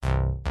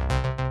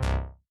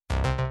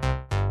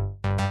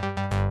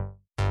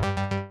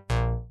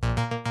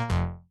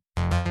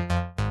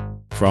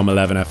From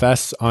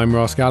 11FS, I'm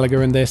Ross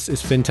Gallagher and this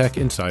is FinTech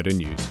Insider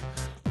News.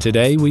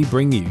 Today we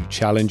bring you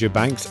Challenger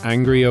Banks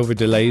angry over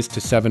delays to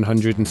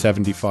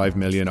 775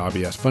 million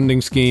RBS funding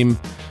scheme,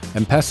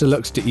 M-Pesa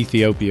looks to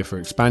Ethiopia for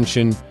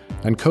expansion,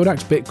 and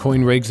Kodak's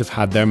Bitcoin rigs have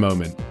had their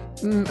moment,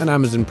 and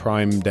Amazon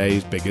Prime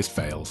Day's biggest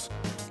fails.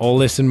 All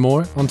this and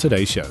more on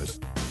today's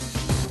shows.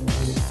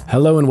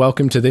 Hello and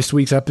welcome to this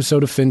week's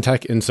episode of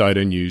FinTech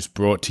Insider News,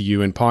 brought to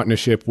you in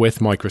partnership with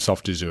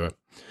Microsoft Azure.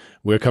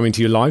 We're coming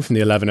to you live from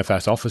the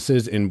 11FS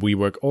offices in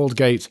WeWork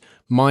Aldgate.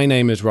 My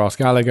name is Ross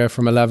Gallagher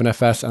from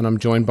 11FS and I'm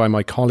joined by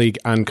my colleague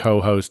and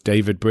co-host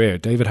David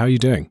Breer. David, how are you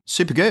doing?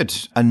 Super good.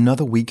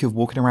 Another week of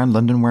walking around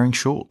London wearing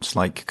shorts.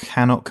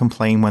 Cannot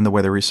complain when the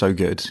weather is so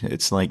good.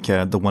 It's like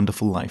the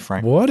wonderful life,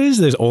 right? What is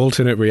this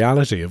alternate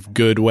reality of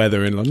good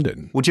weather in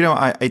London? Well, do you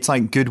know, it's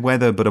like good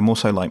weather, but I'm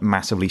also like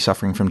massively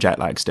suffering from jet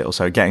lag still.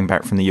 So getting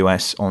back from the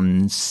US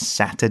on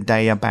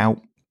Saturday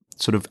about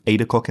sort of 8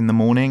 o'clock in the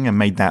morning and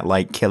made that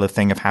like killer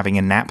thing of having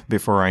a nap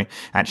before I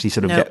actually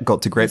sort of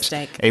got to grips.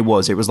 Mistake. It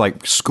was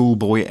like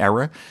schoolboy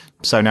error.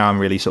 So now I'm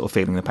really sort of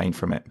feeling the pain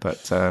from it,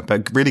 but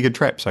really good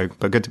trip.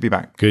 But good to be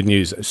back. Good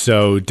news.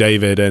 So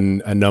David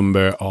and a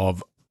number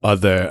of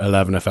other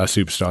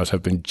 11FS superstars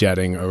have been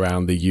jetting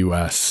around the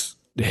US,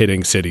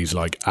 hitting cities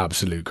like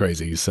absolute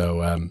crazy.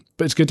 So,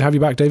 but it's good to have you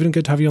back, David, and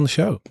good to have you on the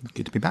show.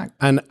 Good to be back.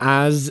 And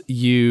as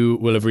you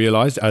will have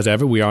realized, as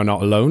ever, we are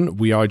not alone.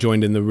 We are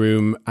joined in the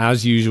room,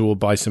 as usual,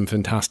 by some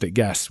fantastic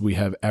guests. We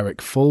have Eric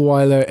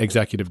Fulwiler,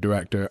 Executive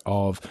Director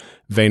of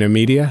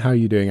VaynerMedia. How are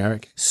you doing,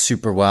 Eric?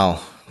 Super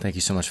well. Thank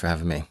you so much for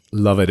having me.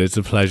 Love it. It's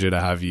a pleasure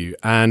to have you.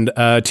 And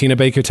Tina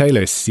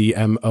Baker-Taylor,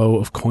 CMO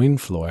of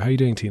CoinFloor. How are you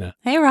doing, Tina?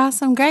 Hey,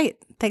 Ross. I'm great.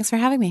 Thanks for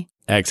having me.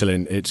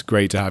 Excellent. It's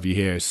great to have you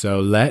here.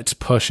 So let's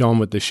push on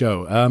with the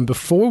show.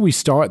 Before we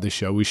start the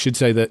show, we should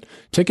say that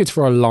tickets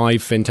for our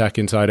live FinTech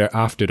Insider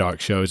After Dark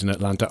shows in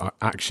Atlanta are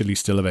actually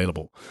still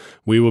available.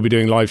 We will be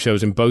doing live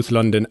shows in both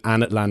London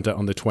and Atlanta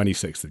on the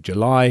 26th of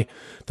July.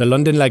 The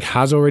London leg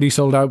has already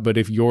sold out, but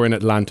if you're in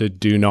Atlanta,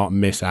 do not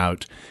miss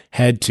out.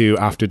 Head to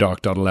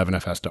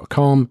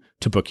afterdark.11fs.com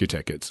to book your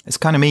tickets. It's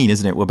kind of mean,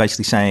 isn't it? We're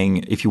basically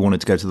saying if you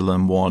wanted to go to the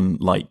London one,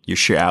 like you're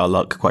shit out of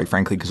luck, quite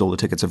frankly, because all the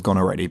tickets have gone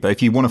already. But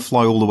if you want to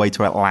fly all the way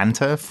to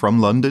Atlanta from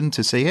London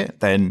to see it,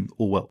 then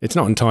all well. It's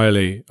not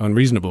entirely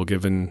unreasonable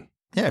given...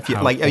 Yeah, if you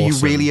like, are you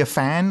really a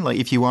fan? Like,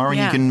 if you are, and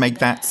you can make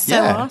that, so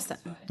awesome.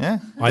 Yeah,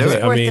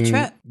 I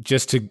mean,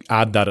 just to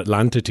add that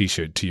Atlanta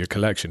T-shirt to your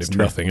collection, if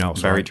nothing else.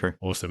 Very right? true.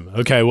 Awesome.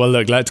 Okay, well,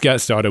 look, let's get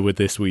started with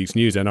this week's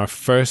news. And our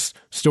first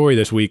story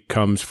this week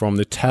comes from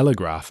The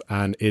Telegraph,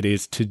 and it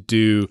is to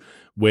do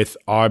with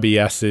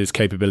RBS's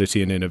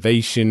Capability and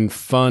Innovation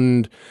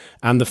Fund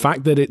and the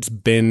fact that it's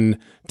been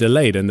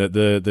delayed and that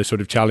the sort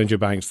of challenger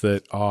banks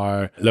that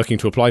are looking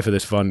to apply for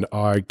this fund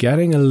are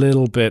getting a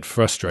little bit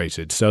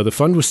frustrated. So the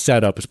fund was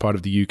set up as part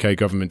of the UK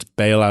government's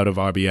bailout of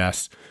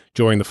RBS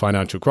during the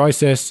financial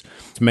crisis.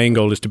 Its main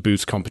goal is to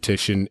boost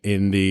competition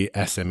in the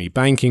SME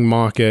banking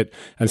market,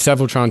 and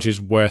several tranches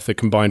worth a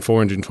combined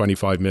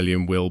 425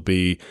 million will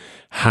be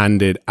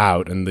handed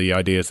out. And the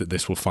idea is that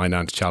this will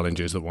finance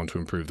challengers that want to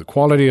improve the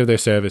quality of their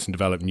service and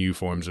develop new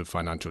forms of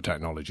financial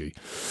technology.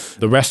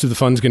 The rest of the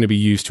fund is going to be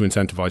used to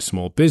incentivize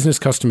small business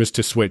customers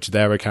to switch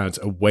their accounts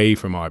away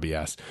from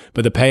RBS,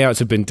 but the payouts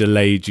have been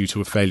delayed due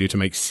to a failure to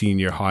make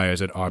senior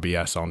hires at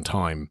RBS on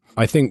time.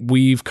 I think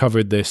we've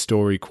covered this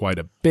story quite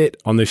a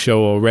bit on the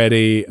show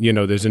already. You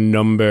know, there's a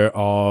number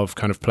of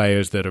kind of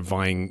players that are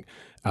vying,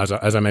 as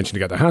I mentioned, to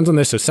get their hands on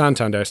this. So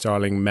Santander,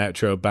 Starling,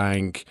 Metro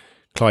Bank,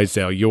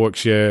 Clydesdale,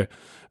 Yorkshire.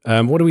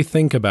 What do we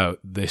think about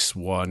this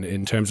one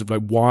in terms of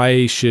like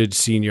why should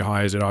senior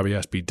hires at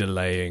RBS be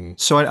delaying?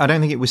 So I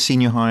don't think it was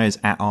senior hires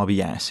at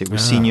RBS. It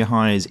was senior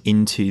hires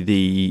into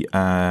the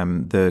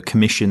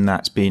commission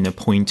that's been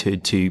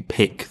appointed to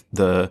pick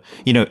the,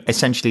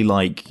 essentially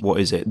like, what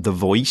is it? The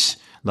Voice.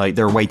 Like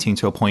they're waiting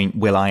to appoint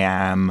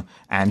Will.i.am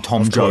and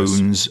Tom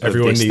Jones.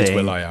 Everyone of this needs thing.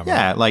 Will.i.am.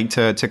 Yeah, like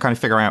to kind of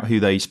figure out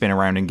who they spin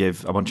around and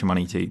give a bunch of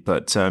money to.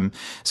 But so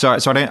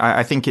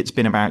I think it's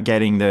been about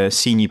getting the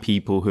senior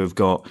people who have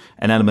got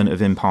an element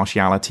of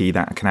impartiality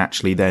that can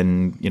actually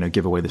then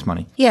give away this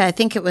money. Yeah, I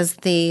think it was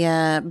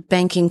the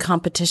Banking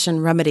Competition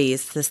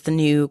Remedies, the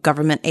new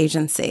government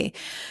agency.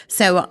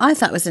 So what I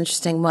thought was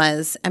interesting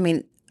was, I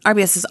mean,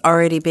 RBS is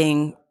already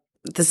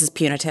this is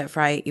punitive,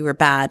 right? You were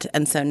bad,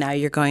 and so now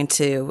you're going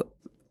to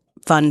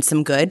fund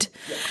some good.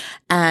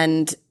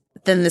 And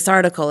then this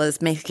article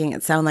is making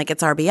it sound like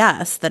it's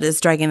RBS that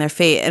is dragging their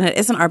feet, and it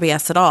isn't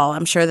RBS at all.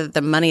 I'm sure that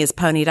the money is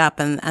ponied up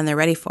and they're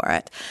ready for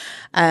it.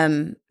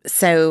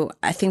 So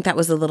I think that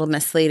was a little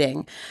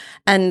misleading.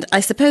 And I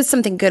suppose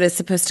something good is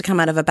supposed to come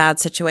out of a bad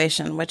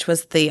situation, which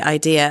was the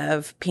idea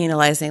of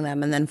penalizing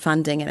them and then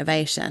funding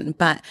innovation.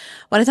 But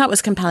what I thought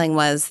was compelling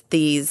was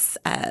these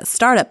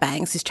startup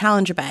banks, these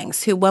challenger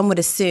banks, who one would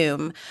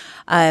assume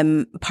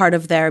part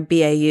of their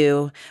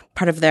BAU,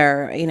 part of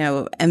their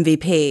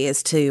MVP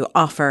is to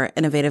offer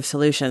innovative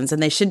solutions,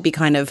 and they should be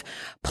kind of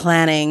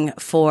planning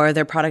for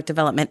their product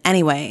development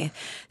anyway.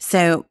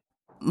 So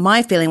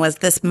my feeling was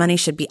this money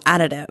should be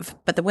additive.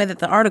 But the way that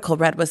the article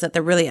read was that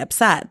they're really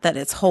upset that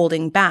it's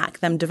holding back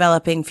them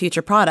developing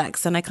future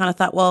products. And I kind of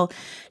thought, well,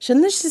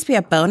 shouldn't this just be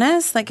a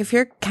bonus? Like if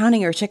you're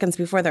counting your chickens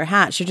before they're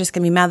hatched, you're just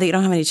going to be mad that you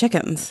don't have any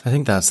chickens. I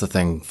think that's the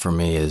thing for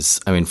me is,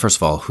 I mean, first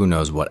of all, who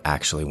knows what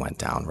actually went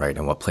down, right?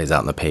 And what plays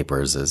out in the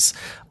papers is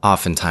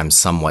oftentimes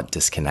somewhat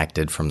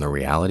disconnected from the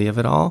reality of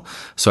it all.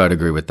 So I'd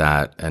agree with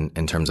that and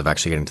in terms of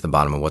actually getting to the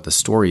bottom of what the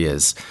story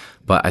is.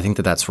 But I think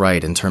that that's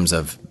right in terms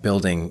of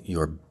building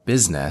your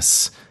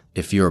business.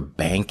 If you're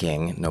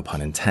banking, no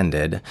pun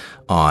intended,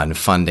 on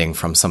funding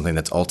from something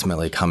that's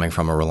ultimately coming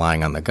from or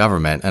relying on the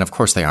government, and of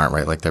course they aren't,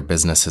 right? Like their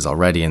businesses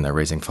already and they're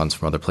raising funds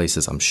from other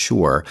places, I'm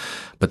sure.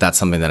 But that's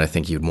something that I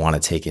think you'd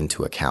want to take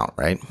into account,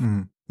 right?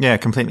 Yeah,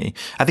 completely.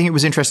 I think it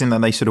was interesting that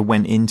they sort of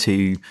went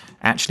into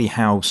actually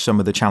how some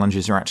of the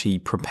challenges are actually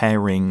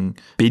preparing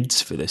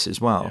bids for this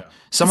as well.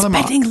 Some of them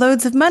spending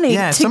loads of money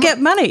to get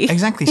money.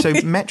 Exactly. So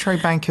Metro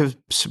Bank have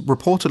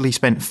reportedly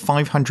spent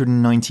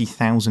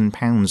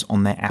 £590,000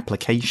 on their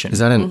application. Is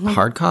that in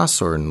hard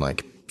costs or in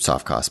like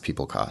soft costs,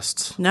 people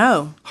costs?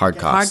 No. Hard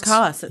costs.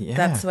 Hard costs.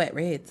 That's the way it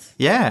reads.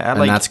 Yeah.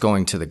 And that's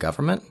going to the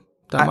government?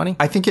 That money?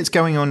 I think it's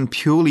going on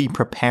purely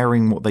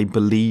preparing what they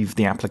believe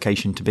the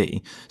application to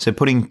be. So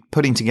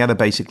putting together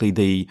basically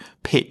the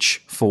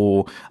pitch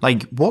for,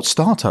 like, what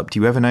startup do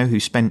you ever know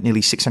who spent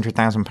nearly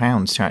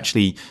 £600,000 to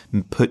actually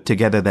put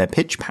together their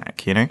pitch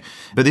pack, you know?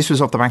 But this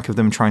was off the back of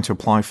them trying to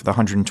apply for the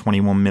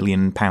 £121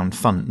 million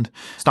fund.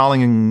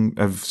 Starling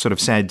have sort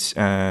of said,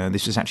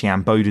 this was actually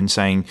Anne Boden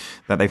saying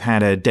that they've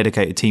had a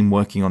dedicated team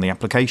working on the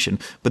application.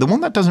 But the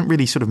one that doesn't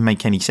really sort of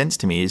make any sense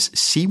to me is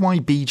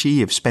CYBG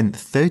have spent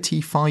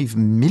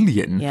 £35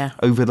 million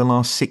over the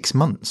last 6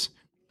 months.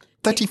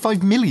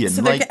 35 million.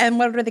 So and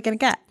what are they going to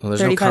get? Well,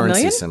 there's no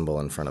currency symbol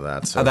in front of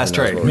that. So that's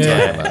true.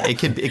 It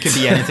could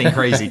be anything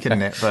crazy,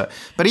 couldn't it? But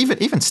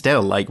even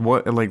still, like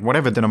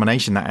whatever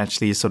denomination that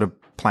actually is sort of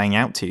playing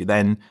out to,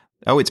 then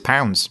it's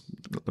pounds.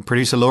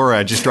 Producer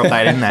Laura just dropped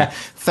that in there.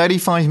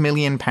 £35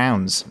 million.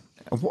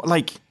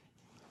 Like.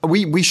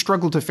 We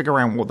struggle to figure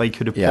out what they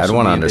could have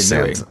possibly been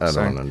doing. I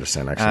don't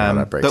understand actually how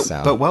that breaks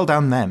down. But well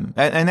done them.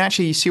 And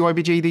actually,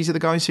 CYBG, these are the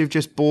guys who've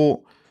just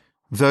bought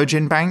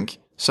Virgin Bank.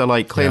 So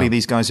like clearly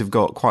these guys have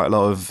got quite a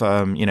lot of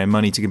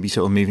money to be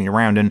sort of moving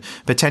around, and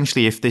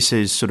potentially if this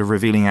is sort of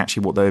revealing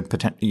actually what they're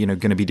going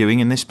to be doing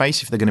in this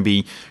space, if they're going to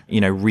be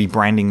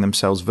rebranding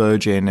themselves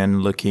Virgin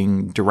and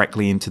looking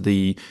directly into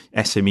the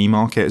SME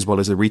market as well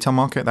as the retail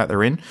market that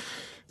they're in,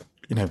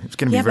 it's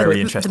going to be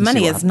very interesting. The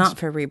money is not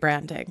for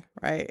rebranding,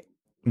 right?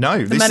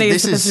 No, the money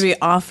is supposed to be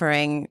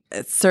offering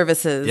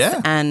services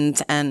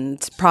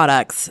and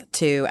products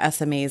to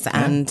SMEs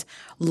and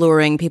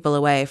luring people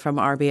away from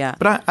RBS.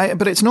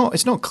 But it's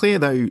not clear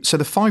though. So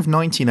the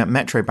 590 at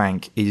Metro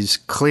Bank is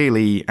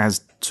clearly,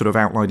 as sort of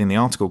outlined in the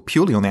article,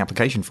 purely on the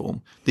application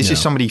form. This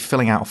is somebody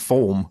filling out a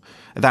form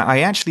that I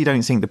actually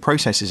don't think the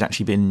process has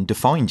actually been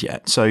defined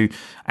yet. So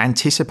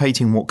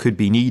anticipating what could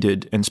be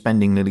needed and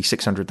spending nearly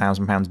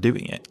 £600,000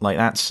 doing it, like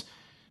that's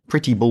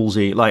pretty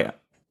ballsy. Like.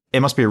 It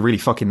must be a really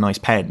fucking nice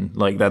pen,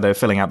 like that they're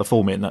filling out the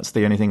form in. That's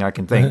the only thing I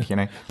can think,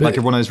 like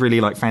one of those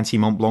really like fancy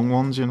Mont Blanc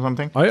ones or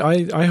something.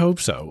 I hope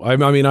so. I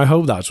mean, I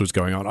hope that's what's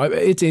going on.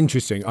 It's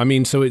interesting. I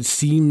mean, so it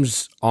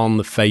seems on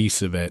the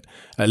face of it,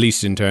 at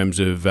least in terms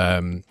of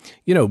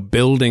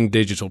building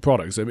digital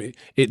products. I mean,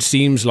 it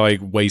seems like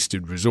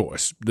wasted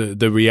resource.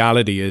 The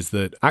reality is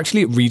that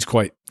actually it reads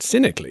quite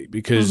cynically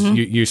because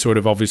you're sort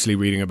of obviously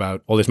reading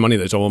about all this money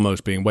that's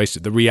almost being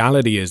wasted. The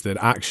reality is that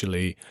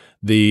actually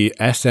the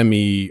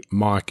SME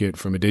market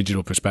from a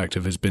digital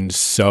perspective has been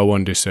so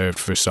underserved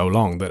for so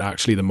long that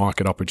actually the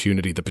market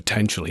opportunity, the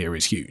potential here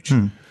is huge.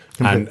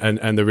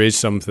 And there is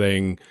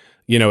something,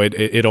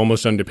 it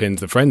almost underpins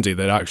the frenzy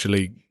that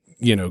actually,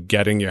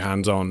 getting your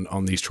hands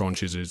on these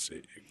tranches is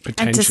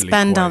potentially and to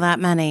spend all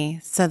that money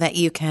so that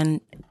you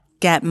can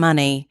get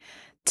money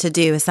to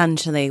do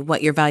essentially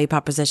what your value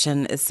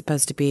proposition is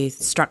supposed to be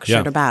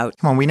structured about.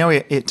 Come on, we know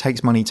it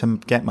takes money to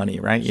get money,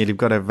 right? You've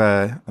got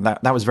to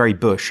that was very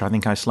Bush. I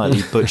think I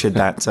slightly butchered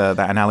that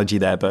analogy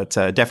there, but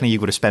definitely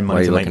you've got to spend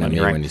money to make money,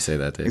 right? When you say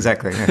that, David?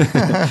 Exactly.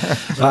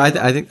 Well,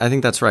 I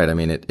think that's right. I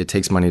mean, it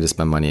takes money to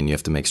spend money, and you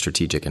have to make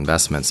strategic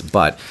investments.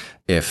 But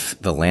if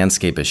the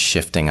landscape is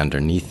shifting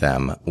underneath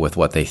them with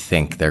what they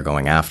think they're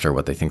going after,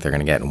 what they think they're going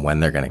to get, and when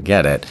they're going to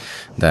get it,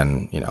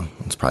 then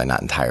it's probably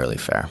not entirely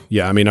fair.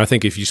 Yeah, I mean, I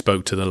think if you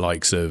spoke to the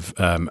likes of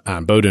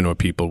Anne Boden or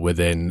people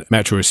within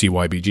Metro or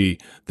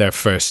CYBG, their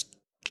first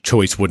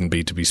choice wouldn't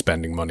be to be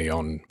spending money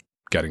on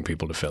getting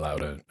people to fill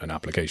out an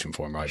application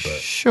form, right? But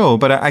sure,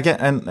 but I get,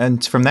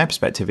 and from their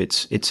perspective,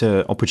 it's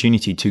an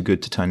opportunity too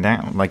good to turn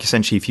down. Like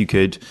essentially, if you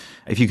could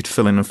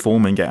fill in a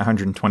form and get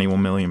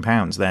 £121 million,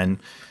 then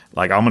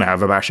like I'm going to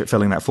have a bash at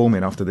filling that form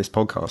in after this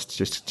podcast,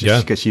 just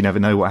because you never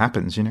know what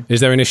happens,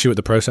 Is there an issue with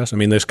the process? I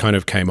mean, this kind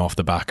of came off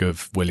the back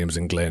of Williams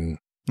and Glyn,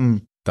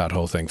 that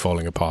whole thing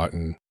falling apart,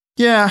 and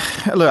Yeah,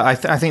 look, I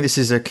think this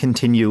is a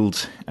continued.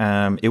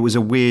 It was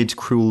a weird,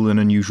 cruel, and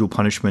unusual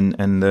punishment,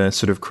 and the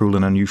sort of cruel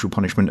and unusual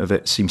punishment of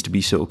it seems to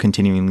be sort of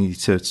continuing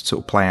to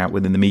sort of play out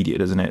within the media,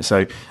 doesn't it?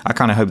 So I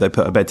kind of hope they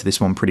put a bed to this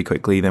one pretty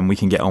quickly. Then we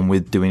can get on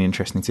with doing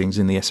interesting things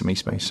in the SME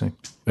space. So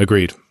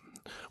agreed.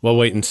 We'll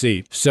wait and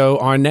see. So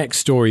our next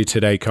story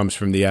today comes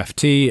from the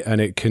FT, and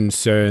it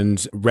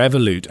concerns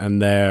Revolut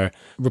and their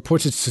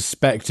reported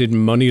suspected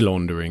money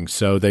laundering.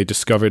 So they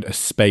discovered a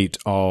spate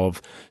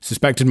of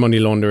suspected money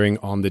laundering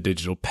on the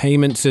digital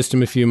payment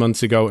system a few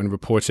months ago and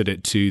reported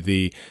it to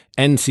the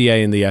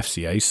NCA and the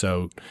FCA.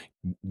 So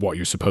what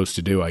you're supposed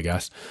to do, I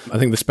guess. I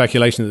think the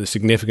speculation that the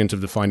significance of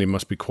the finding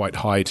must be quite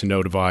high to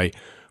notify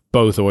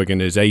both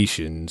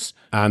organizations.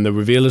 And the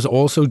reveal has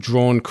also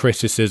drawn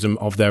criticism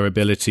of their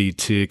ability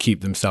to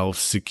keep themselves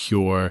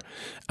secure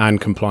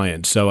and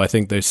compliant. So I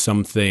think there's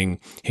something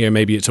here,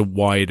 maybe it's a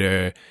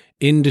wider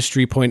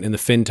industry point in the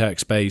fintech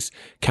space.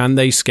 Can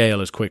they scale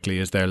as quickly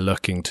as they're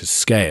looking to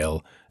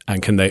scale?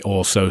 And can they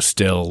also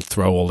still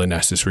throw all the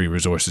necessary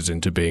resources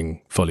into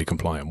being fully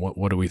compliant?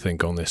 What do we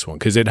think on this one?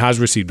 Because it has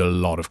received a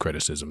lot of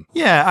criticism.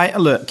 Yeah,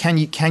 look, can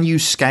you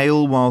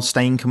scale while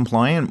staying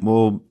compliant?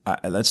 Well,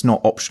 that's not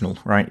optional,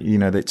 right? You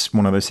know, it's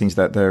one of those things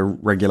that the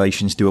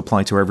regulations do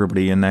apply to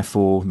everybody, and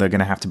therefore they're going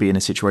to have to be in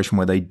a situation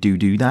where they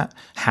do that.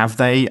 Have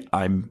they?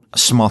 I'm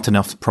smart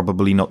enough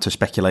probably not to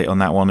speculate on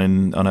that one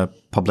and on a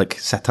public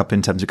setup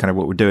in terms of kind of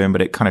what we're doing,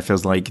 but it kind of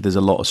feels like there's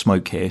a lot of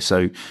smoke here.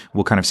 So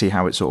we'll kind of see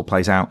how it sort of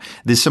plays out.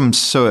 There's some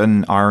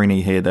certain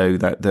irony here, though,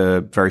 that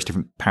the various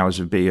different powers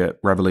of be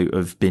at Revolut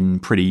have been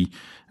pretty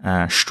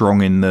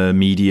strong in the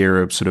media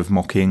of sort of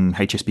mocking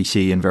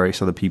HSBC and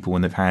various other people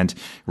when they've had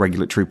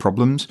regulatory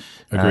problems.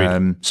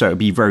 So it'd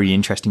be very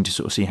interesting to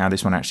sort of see how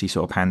this one actually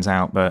sort of pans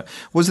out. But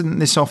wasn't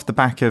this off the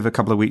back of a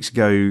couple of weeks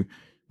ago?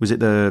 Was it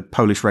the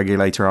Polish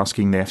regulator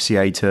asking the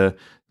FCA to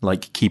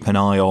like keep an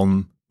eye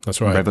on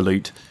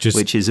Revolut,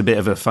 which is a bit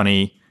of a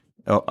funny,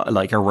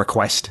 like a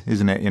request,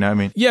 isn't it? You know what I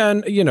mean? Yeah,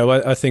 and you know,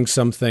 I think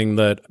something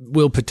that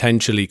will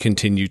potentially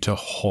continue to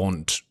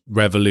haunt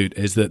Revolut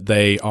is that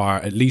they are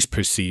at least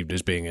perceived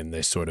as being in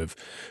this sort of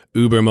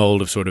Uber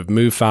mold of sort of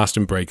move fast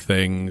and break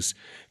things,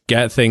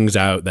 get things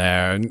out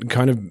there and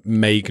kind of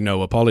make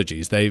no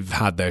apologies. They've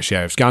had their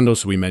share of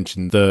scandals. So we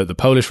mentioned the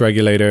Polish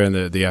regulator and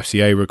the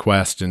FCA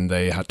request, and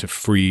they had to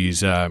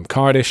freeze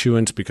card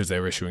issuance because they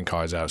were issuing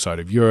cards outside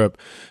of Europe.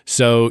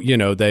 So, you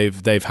know,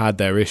 they've had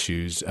their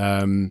issues.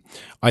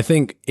 I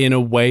think in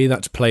a way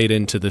that's played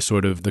into the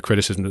sort of the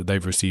criticism that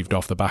they've received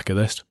off the back of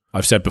this.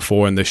 I've said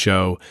before in the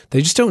show,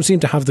 they just don't seem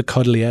to have the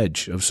cuddly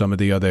edge of some of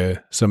the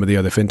other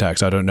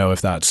fintechs. I don't know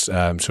if that's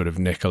sort of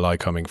Nikolai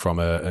coming from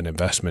an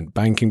investment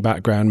banking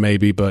background,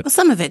 maybe, but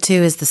some of it too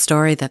is the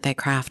story that they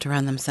craft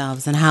around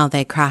themselves and how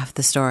they craft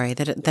the story.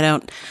 They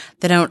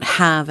don't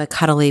have a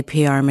cuddly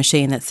PR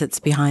machine that sits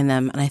behind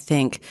them, and I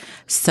think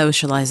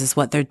socializes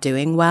what they're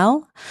doing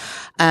well.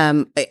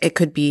 It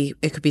could be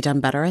done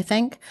better, I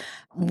think.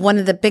 One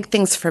of the big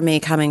things for me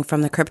coming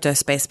from the crypto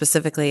space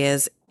specifically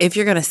is if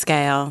you're going to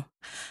scale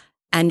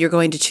and you're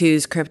going to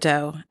choose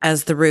crypto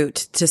as the route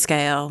to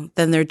scale,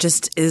 then there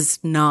just is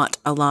not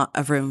a lot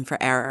of room for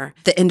error.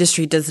 The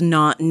industry does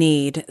not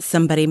need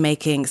somebody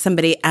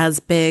as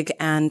big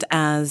and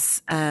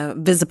as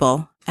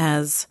visible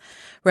as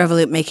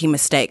Revolut making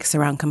mistakes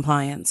around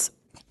compliance.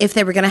 If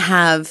they were going to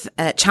have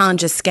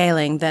challenges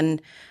scaling,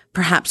 then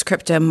perhaps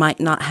crypto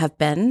might not have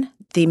been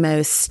the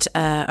most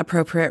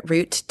appropriate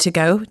route to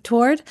go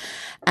toward,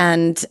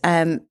 and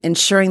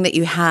ensuring that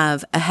you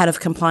have a head of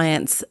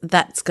compliance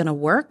that's going to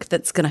work,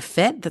 that's going to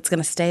fit, that's going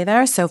to stay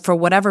there. So for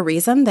whatever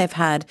reason, they've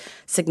had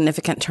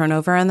significant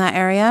turnover in that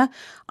area.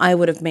 I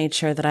would have made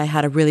sure that I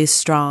had a really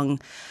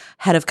strong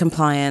head of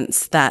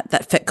compliance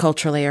that fit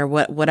culturally or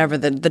whatever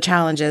the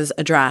challenge is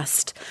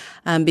addressed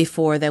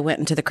before they went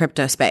into the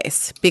crypto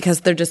space,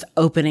 because they're just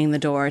opening the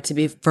door to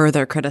be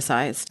further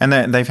criticized. And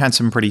they've had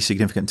some pretty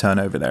significant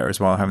turnover there as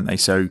well, haven't they?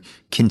 So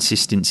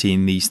consistency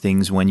in these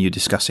things when you're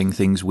discussing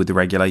things with the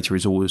regulator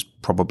is always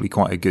probably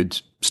quite a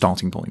good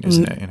starting point,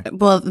 isn't it? You know?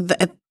 Well,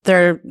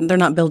 they're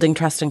not building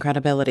trust and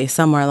credibility.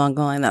 Somewhere along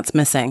the line that's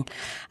missing.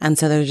 And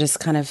so they're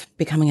just kind of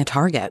becoming a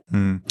target.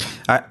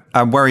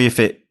 I worry if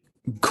it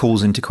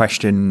calls into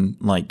question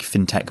like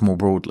fintech more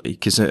broadly,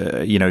 because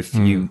you know, if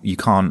you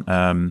can't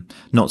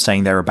not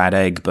saying they're a bad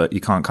egg, but you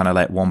can't kind of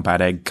let one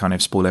bad egg kind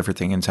of spoil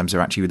everything in terms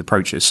of actually with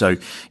approaches. So,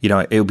 you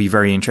know, it'll be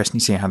very interesting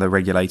to see how the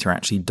regulator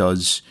actually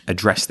does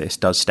address this,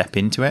 does step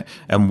into it,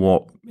 and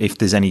what, if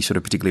there's any sort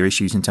of particular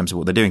issues in terms of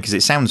what they're doing. Because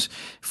it sounds,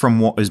 from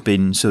what has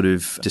been sort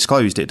of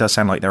disclosed, it does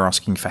sound like they're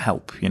asking for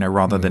help, you know,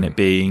 rather than it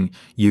being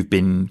you've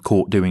been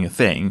caught doing a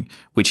thing,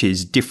 which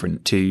is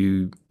different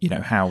to, you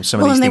know, how some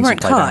of these things and they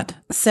weren't caught. Out.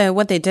 So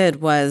what they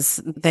did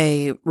was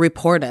they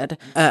reported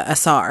a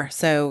SAR.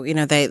 So, you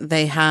know,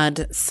 they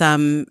had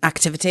some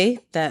activity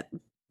that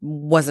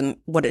wasn't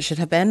what it should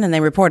have been, and they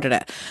reported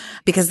it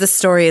because this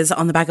story is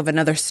on the back of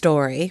another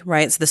story,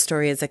 right? So the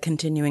story is a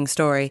continuing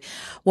story.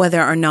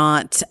 Whether or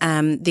not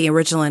the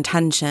original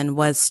intention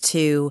was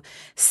to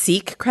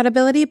seek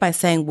credibility by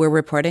saying we're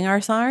reporting our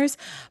SARs,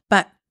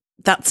 but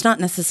that's not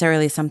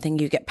necessarily something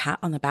you get pat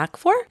on the back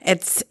for.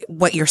 It's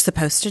what you're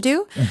supposed to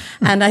do.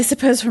 And I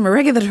suppose from a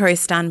regulatory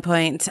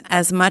standpoint,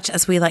 as much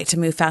as we like to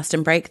move fast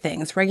and break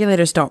things,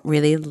 regulators don't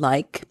really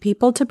like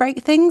people to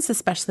break things,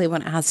 especially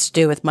when it has to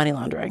do with money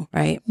laundering,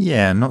 right?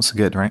 Yeah, not so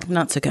good, right?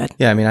 Not so good.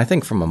 Yeah, I mean, I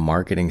think from a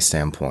marketing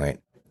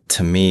standpoint,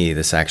 to me,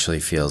 this actually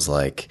feels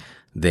like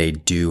they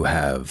do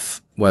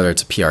have, whether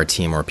it's a PR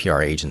team or a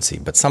PR agency,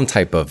 but some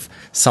type of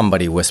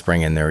somebody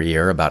whispering in their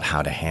ear about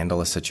how to handle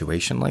a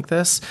situation like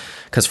this.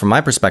 Because from my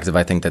perspective,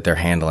 I think that they're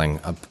handling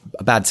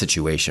a bad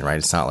situation, right?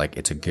 It's not like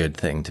it's a good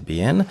thing to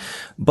be in,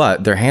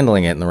 but they're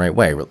handling it in the right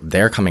way.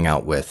 They're coming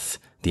out with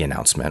the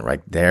announcement,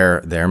 right?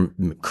 They're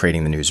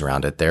creating the news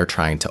around it. They're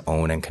trying to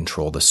own and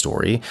control the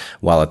story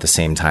while at the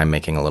same time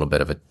making a little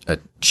bit of a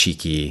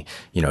cheeky,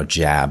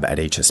 jab at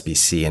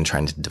HSBC and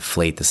trying to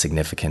deflate the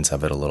significance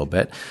of it a little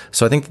bit.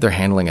 So I think that they're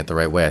handling it the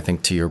right way. I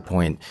think to your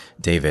point,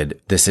 David,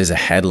 this is a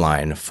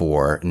headline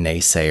for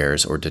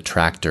naysayers or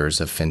detractors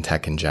of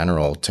fintech in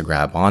general to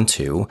grab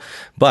onto,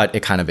 but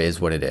it kind of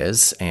is what it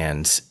is.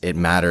 And it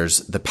matters.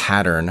 The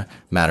pattern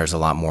matters a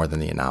lot more than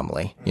the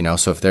anomaly,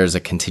 So if there's a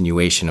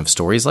continuation of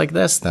stories like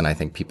this, then I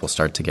think people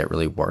start to get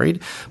really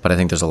worried. But I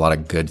think there's a lot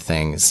of good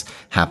things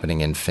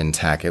happening in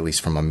fintech, at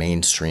least from a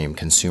mainstream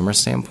consumer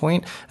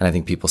standpoint. And I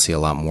think people see a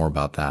lot more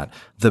about that.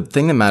 The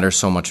thing that matters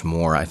so much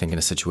more, I think, in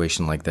a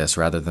situation like this,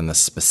 rather than the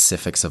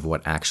specifics of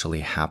what actually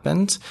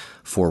happened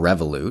for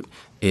Revolut,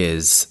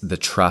 is the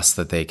trust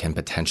that they can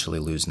potentially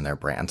lose in their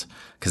brand.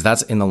 Because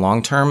that's in the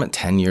long term,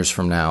 10 years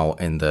from now,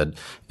 in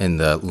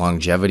the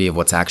longevity of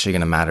what's actually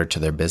going to matter to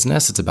their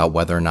business, it's about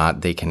whether or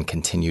not they can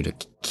continue to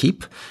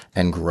keep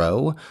and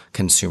grow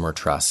consumer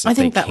trust. I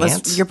think that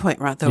was your point,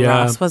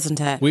 Ross,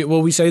 wasn't it?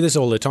 We say this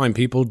all the time.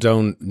 People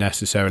don't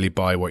necessarily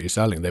buy what you're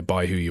selling. They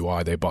buy who you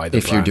are. They buy the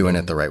if brand. You're doing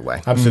it the right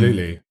way.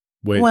 Absolutely.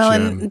 Which,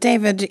 and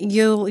David,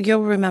 you'll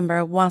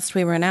remember, whilst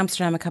we were in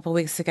Amsterdam a couple of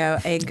weeks ago,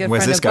 a good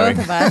friend of both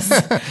of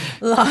us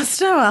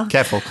lost.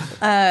 Careful.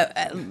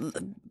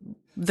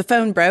 The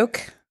phone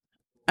broke.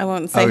 I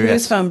won't say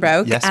whose phone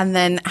broke, yes. And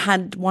then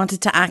had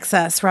wanted to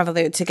access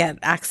Revolut to get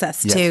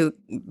access to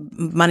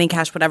money,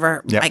 cash,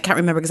 whatever. Yep. I can't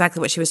remember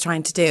exactly what she was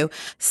trying to do.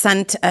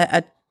 Sent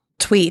a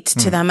tweet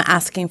to them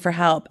asking for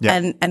help,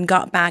 and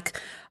got back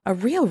a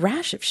real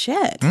rash of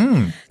shit.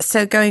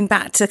 So going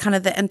back to kind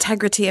of the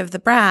integrity of the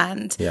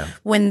brand,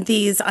 when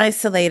these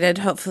isolated,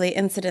 hopefully,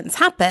 incidents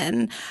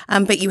happen,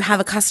 but you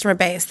have a customer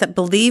base that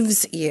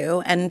believes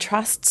you and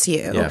trusts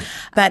you.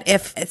 But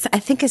I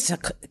think it's a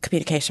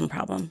communication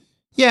problem.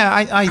 Yeah,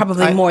 I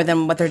probably more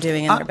than what they're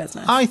doing in their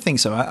business. I think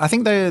so. I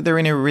think they're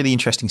in a really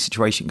interesting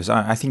situation because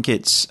I think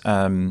it's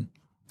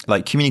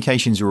like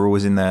communications are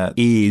always in the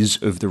ears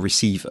of the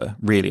receiver.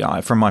 Really,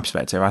 from my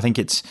perspective, I think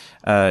it's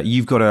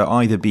you've got to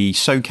either be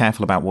so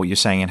careful about what you're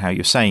saying and how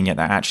you're saying it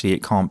that actually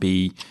it can't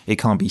be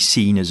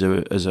seen as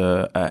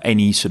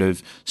any sort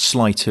of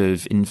slight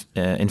of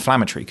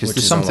inflammatory, because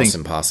there's something almost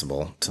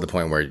impossible to the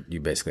point where you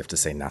basically have to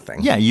say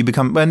nothing. Yeah, you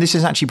become, and this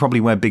is actually probably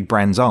where big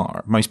brands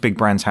are. Most big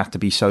brands have to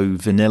be so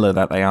vanilla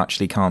that they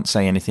actually can't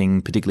say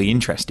anything particularly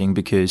interesting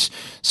because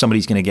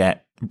somebody's going to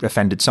get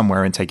offended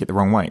somewhere and take it the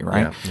wrong way,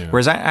 right?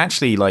 Whereas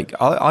actually, like,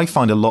 I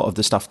find a lot of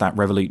the stuff that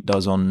Revolut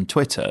does on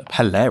Twitter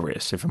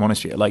hilarious, if I'm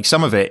honest with you. Like,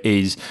 some of it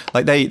is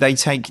like they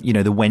take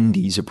the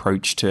Wendy's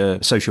approach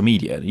to social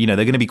media. They're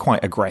going to be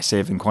quite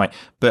aggressive and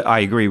but I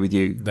agree with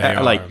you.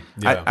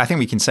 I think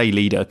we can say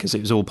Leda because it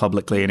was all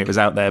publicly and it was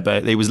out there,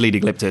 but it was Leda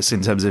Glyptis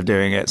in terms of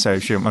doing it, so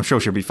I'm sure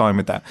she'll be fine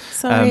with that.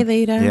 Sorry,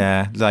 Leda.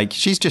 Yeah, like,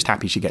 she's just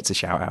happy she gets a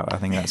shout out. I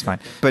think that's fine.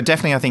 But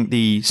definitely, I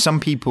think some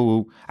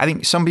people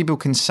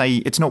can say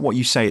it's not what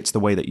you say, it's the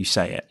way that you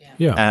say it.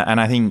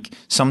 And I think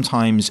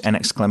sometimes an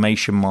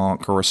exclamation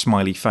mark or a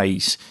smiley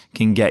face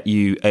can get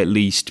you at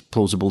least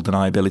plausible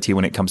deniability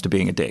when it comes to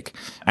being a dick.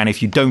 And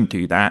if you don't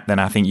do that, then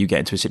I think you get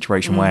into a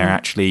situation where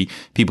actually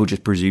people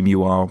just presume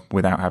you are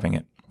without having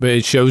it. But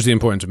it shows the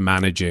importance of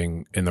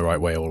managing in the right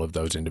way all of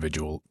those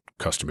individual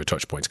customer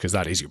touch points, because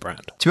that is your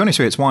brand. To be honest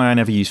with you, it's why I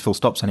never use full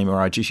stops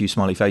anymore. I just use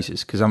smiley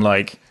faces because I'm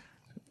like,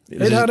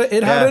 It had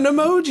an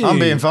emoji. I'm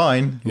being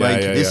fine.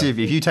 If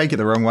you take it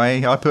the wrong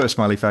way, I put a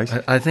smiley face.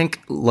 I think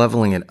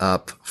leveling it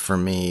up for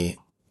me,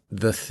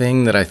 the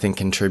thing that I think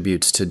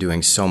contributes to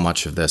doing so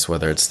much of this,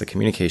 whether it's the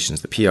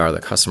communications, the PR, the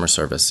customer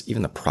service,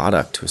 even the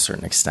product to a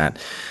certain extent,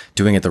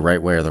 doing it the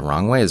right way or the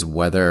wrong way, is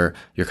whether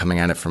you're coming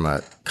at it from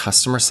a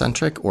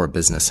customer-centric or a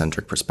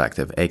business-centric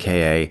perspective,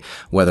 aka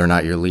whether or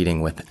not you're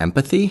leading with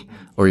empathy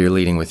or you're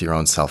leading with your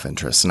own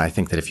self-interest. And I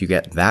think that if you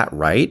get that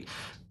right,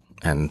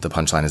 and the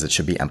punchline is it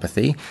should be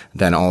empathy,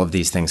 then all of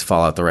these things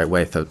fall out the right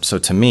way. So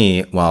to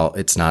me, while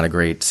it's not a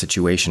great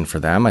situation for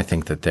them, I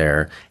think that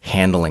they're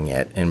handling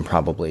it in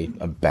probably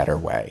a better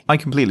way. I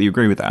completely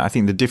agree with that. I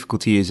think the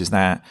difficulty is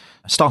that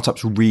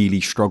startups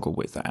really struggle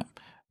with that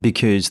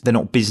because they're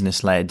not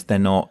business-led, they're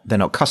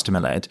not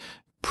customer-led.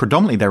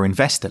 Predominantly, they're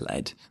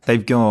investor-led.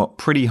 They've got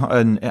pretty –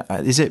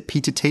 is it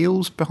Peter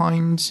Thiel's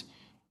behind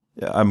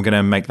I'm going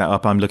to make that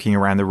up. I'm looking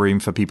around the room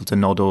for people to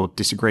nod or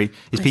disagree.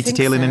 Is Peter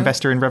Thiel an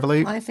investor in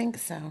Revolut? I think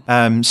so.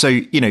 So,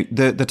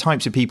 the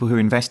types of people who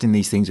invest in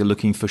these things are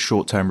looking for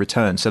short-term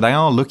returns. So they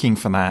are looking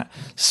for that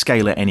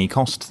scale at any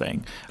cost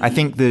thing. I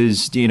think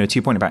there's, to your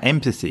point about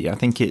empathy, I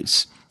think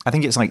it's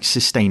like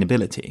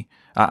sustainability.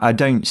 I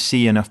don't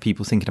see enough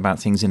people thinking about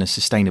things in a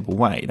sustainable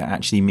way. That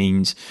actually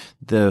means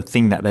the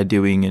thing that they're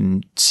doing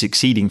and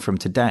succeeding from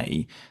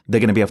today,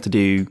 they're going to be able to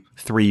do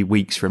 3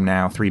 weeks from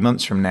now, 3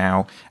 months from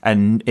now,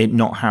 and it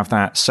not have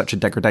that such a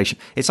degradation.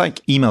 It's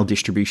like email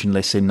distribution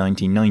lists in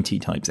 1990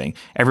 type thing.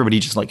 Everybody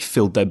just like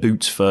filled their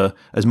boots for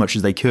as much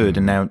as they could,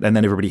 and then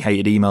everybody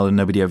hated email and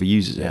nobody ever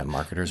uses it. Yeah,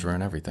 marketers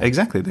ruin everything.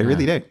 Exactly, they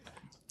really do.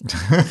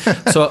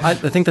 So I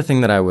think the thing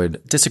that I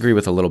would disagree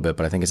with a little bit,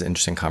 but I think is an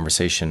interesting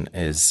conversation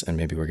is, and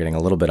maybe we're getting a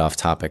little bit off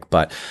topic,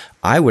 but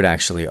I would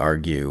actually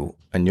argue,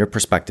 and your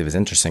perspective is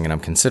interesting and I'm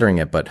considering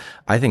it, but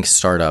I think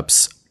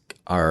startups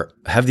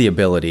have the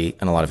ability,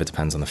 and a lot of it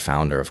depends on the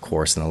founder, of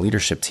course, and the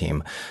leadership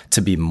team,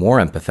 to be more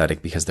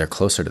empathetic because they're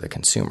closer to the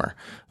consumer,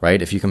 right?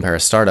 If you compare a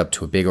startup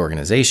to a big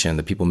organization,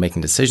 the people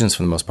making decisions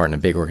for the most part in a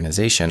big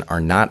organization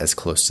are not as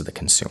close to the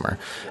consumer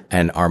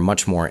and are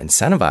much more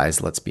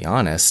incentivized, let's be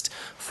honest,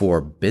 for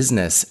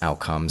business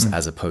outcomes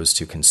as opposed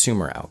to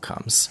consumer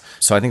outcomes.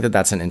 So I think that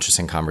that's an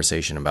interesting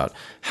conversation about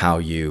how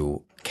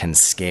you can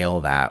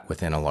scale that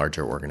within a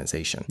larger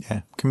organization.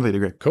 Yeah, completely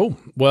agree. Cool.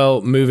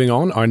 Well, moving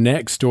on, our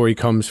next story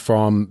comes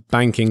from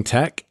Banking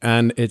Tech,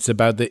 and it's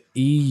about the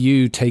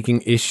EU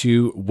taking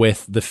issue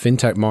with the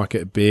fintech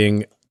market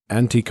being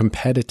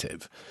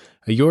anti-competitive.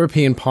 A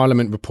European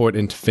Parliament report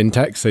into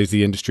fintech says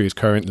the industry is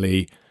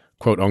currently,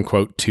 quote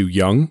unquote, too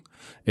young.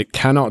 It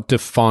cannot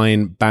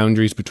define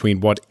boundaries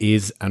between what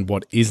is and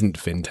what isn't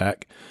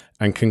fintech,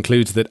 and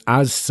concludes that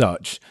as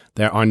such,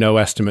 there are no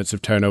estimates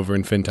of turnover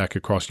in fintech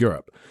across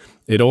Europe.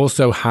 It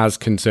also has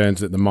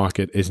concerns that the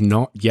market is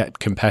not yet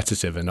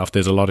competitive enough.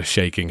 There's a lot of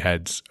shaking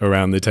heads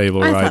around the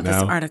table right now. I thought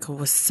this article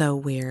was so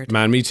weird.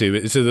 Man, me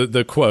too. So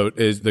the quote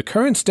is, the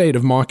current state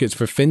of markets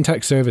for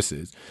fintech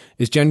services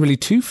is generally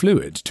too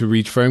fluid to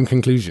reach firm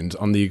conclusions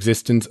on the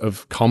existence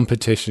of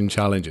competition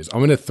challenges. I'm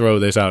going to throw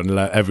this out and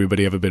let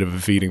everybody have a bit of a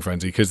feeding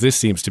frenzy because this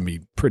seems to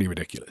me pretty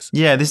ridiculous.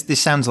 Yeah, this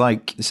sounds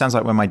like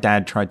when my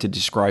dad tried to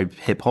describe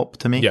hip hop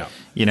to me. Yeah.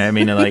 I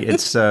mean, like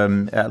it's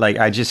like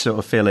I just sort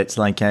of feel it's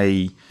like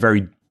a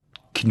very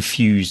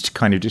confused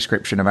kind of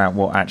description about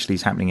what actually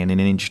is happening in an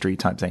industry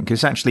type thing.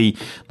 Because actually,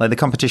 like the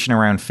competition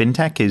around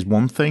fintech is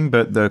one thing,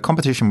 but the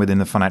competition within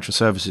the financial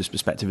services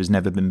perspective has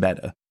never been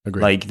better.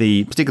 Agreed. Like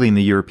particularly in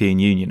the European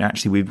Union,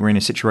 actually we're in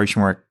a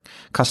situation where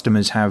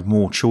customers have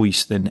more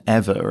choice than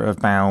ever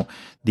about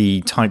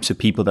the types of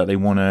people that they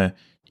want to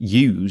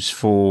use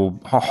for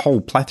a whole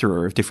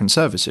plethora of different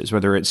services,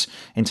 whether it's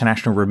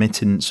international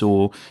remittance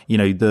or,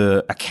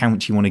 the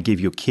account you want to give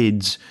your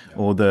kids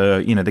or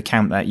the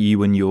account that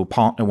you and your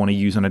partner want to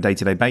use on a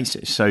day-to-day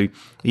basis. So,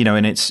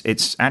 and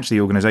it's actually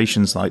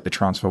organizations like the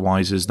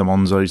TransferWises, the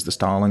Monzos, the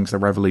Starlings, the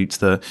Revoluts,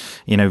 the,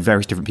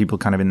 various different people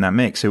kind of in that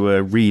mix who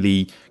are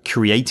really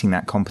creating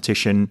that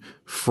competition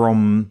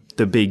from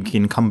the big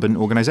incumbent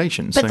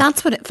organizations. But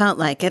that's what it felt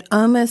like. It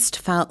almost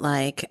felt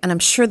like, and I'm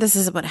sure this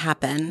is what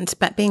happened,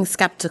 but being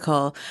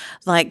skeptical,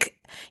 like,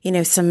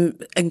 some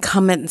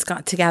incumbents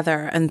got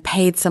together and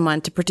paid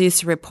someone to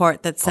produce a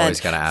report that said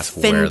always gotta ask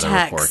where the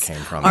report came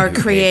from are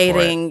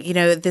creating,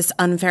 this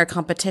unfair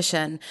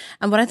competition.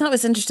 And what I thought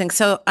was interesting,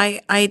 so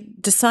I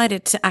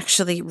decided to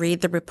actually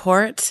read the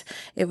report.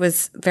 It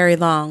was very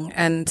long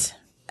and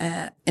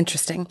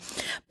interesting.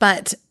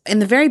 But in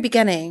the very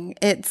beginning,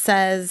 it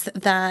says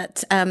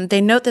that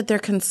they note that their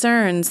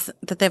concerns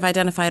that they've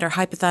identified are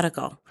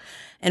hypothetical.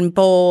 In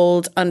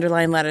bold,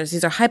 underlined letters,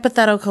 these are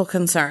hypothetical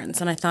concerns.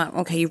 And I thought,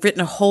 okay, you've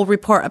written a whole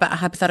report about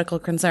hypothetical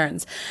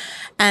concerns.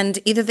 And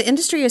either the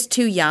industry is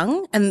too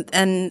young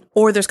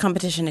or there's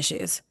competition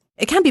issues.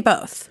 It can't be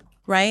both.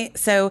 Right.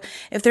 So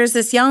if there's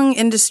this young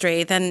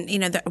industry, then,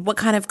 what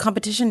kind of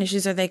competition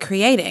issues are they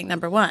creating?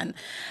 Number one.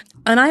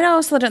 And I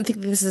also don't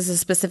think this is a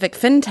specific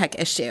fintech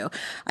issue.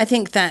 I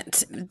think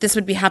that this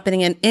would be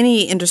happening in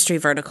any industry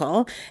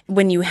vertical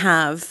when you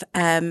have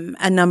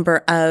a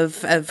number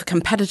of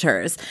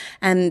competitors.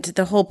 And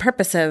the whole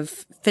purpose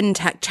of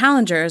fintech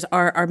challengers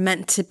are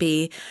meant to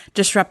be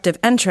disruptive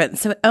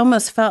entrants. So it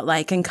almost felt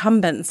like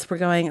incumbents were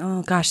going,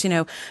 oh gosh,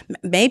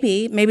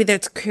 maybe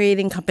that's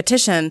creating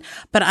competition,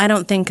 but I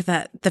don't think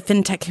that the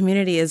fintech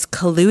community is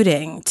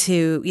colluding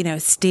to,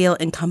 steal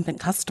incumbent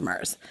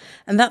customers.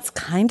 And that's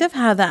kind of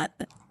how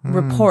that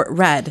report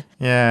read.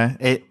 Yeah.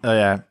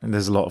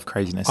 There's a lot of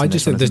craziness. I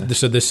just think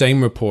so the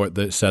same report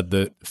that said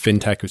that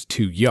fintech was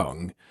too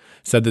young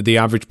said that the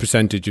average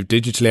percentage of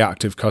digitally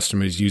active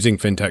customers using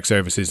fintech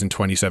services in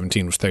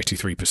 2017 was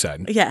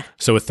 33%. Yeah.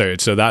 So a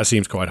third. So that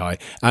seems quite high.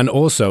 And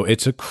also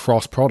it's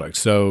across products.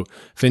 So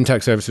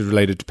fintech services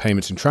related to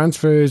payments and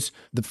transfers,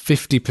 the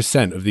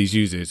 50% of these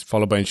users,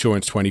 followed by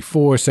insurance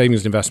 24,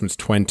 savings and investments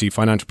 20,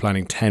 financial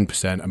planning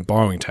 10%, and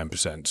borrowing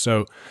 10%.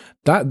 So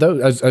that, though,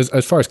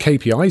 as far as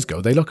KPIs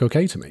go, they look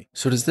okay to me.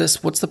 So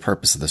what's the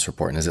purpose of this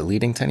report? And is it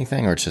leading to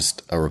anything, or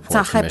just a report?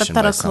 It's a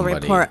hypothetical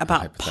report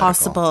about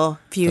possible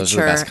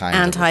future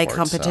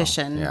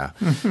anti-competition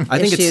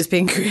issues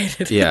being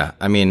created. Yeah,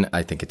 I mean,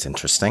 I think it's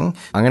interesting.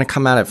 I'm going to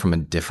come at it from a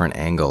different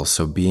angle.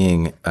 So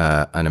being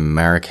an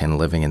American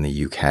living in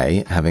the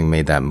UK, having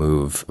made that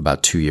move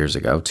about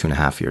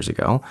 2.5 years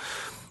ago,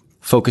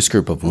 focus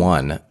group of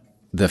one,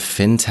 the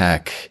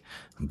fintech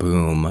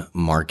boom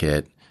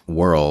market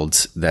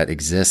world that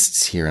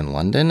exists here in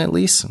London, at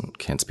least,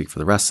 can't speak for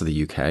the rest of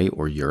the UK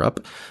or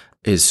Europe,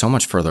 is so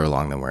much further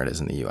along than where it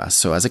is in the US.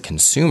 So as a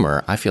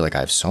consumer, I feel like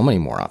I have so many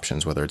more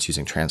options, whether it's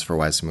using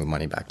TransferWise to move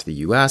money back to the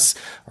US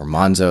or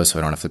Monzo so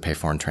I don't have to pay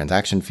foreign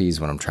transaction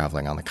fees when I'm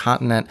traveling on the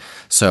continent.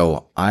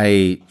 So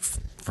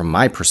from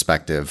my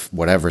perspective,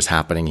 whatever's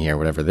happening here,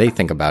 whatever they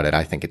think about it,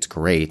 I think it's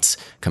great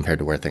compared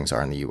to where things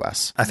are in the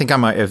US. I think I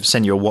might have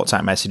sent you a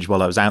WhatsApp message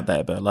while I was out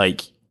there, but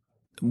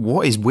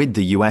what is with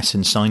the US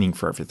and signing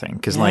for everything?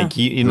 Because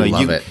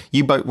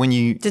you both when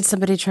you did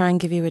somebody try and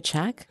give you a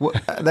check? Well,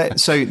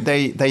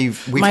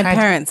 my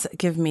parents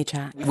give me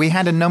checks. We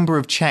had a number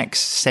of checks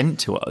sent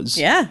to us,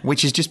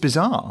 which is just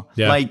bizarre.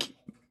 Yeah.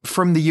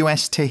 From the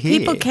US to here,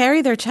 people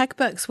carry their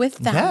checkbooks with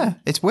them. Yeah,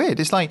 it's weird.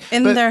 It's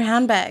in their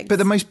handbags. But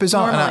the most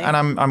bizarre, and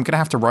I'm going to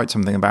have to write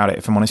something about it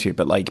if I'm honest with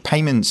you. But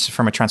payments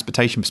from a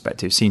transportation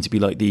perspective seem to be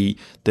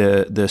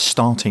the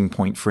starting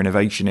point for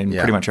innovation in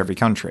pretty much every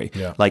country,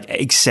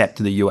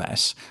 except the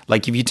US.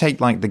 If you take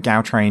the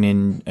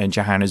Gautrain in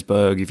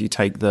Johannesburg, if you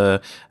take the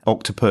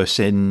Octopus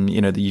in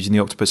using the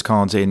Octopus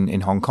cards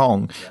in Hong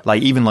Kong,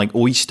 even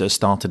Oyster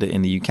started it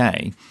in the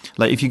UK.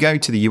 If you go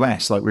to the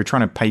US, we were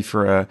trying to pay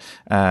for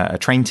a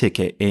train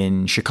ticket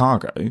in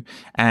Chicago,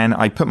 and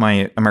I put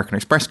my American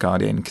Express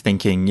card in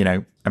thinking,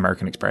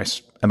 American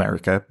Express,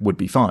 America would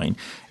be fine.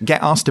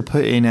 Get asked to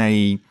put in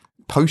a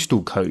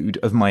postal code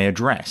of my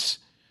address.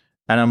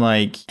 And I'm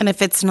like... And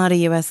if it's not a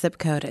US zip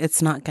code,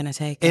 it's not going to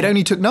take it. It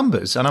only took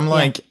numbers. And I'm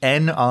like,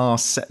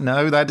 NR...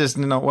 No, that is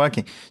not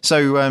working.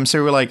 So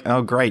we're like,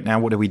 oh, great. Now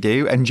what do we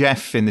do? And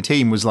Jeff in the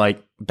team was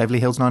like, Beverly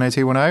Hills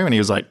 90210. And he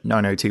was like,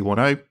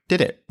 90210.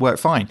 Did it. Worked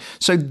fine.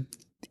 So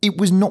it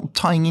was not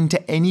tying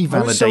into any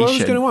validation. So I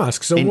was going to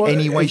ask.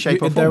 Any way, shape,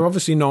 or form. They're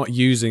obviously not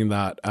using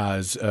that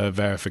as a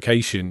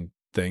verification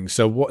thing.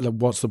 So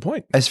what's the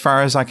point? As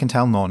far as I can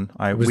tell, none.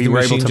 We were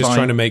able to just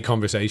trying to make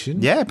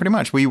conversation? Yeah, pretty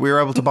much. We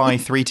were able to buy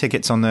 3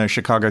 tickets on the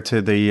Chicago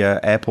to the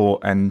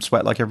airport and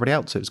sweat like everybody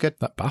else. It was good.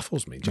 That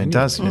baffles me. Genuinely. It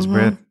does. It's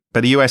weird.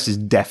 But the US is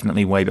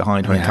definitely way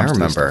behind when it comes to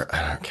this stuff.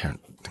 I can't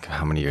think of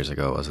how many years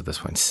ago it was at this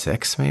point.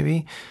 6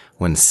 maybe?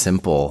 When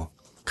Simple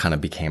kind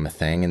of became a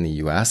thing in the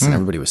US and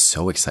everybody was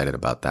so excited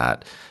about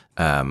that.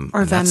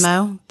 Or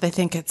Venmo. They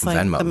think it's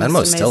the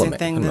most amazing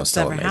thing that's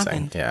ever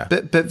happened. Yeah.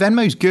 But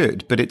Venmo's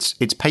good, but it's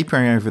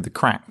papering over the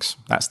cracks.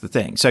 That's the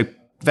thing. So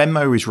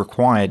Venmo is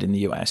required in the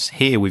US.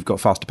 Here we've got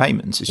faster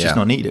payments. It's just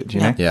not needed,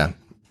 you know? Yeah.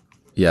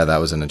 Yeah, that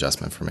was an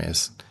adjustment for me,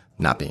 is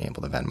not being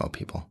able to Venmo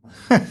people.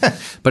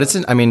 But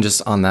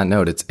just on that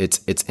note,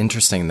 it's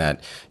interesting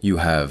that you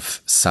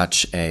have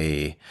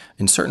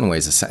in certain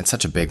ways, it's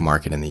such a big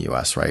market in the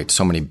US, right?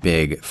 So many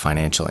big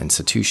financial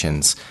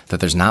institutions that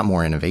there's not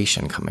more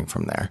innovation coming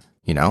from there.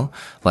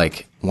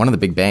 One of the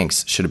big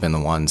banks should have been the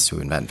ones to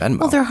invent Venmo.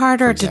 Well, they're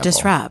harder to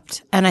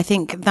disrupt. And I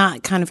think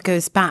that kind of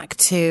goes back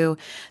to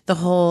the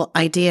whole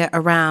idea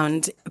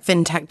around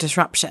fintech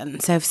disruption.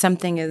 So if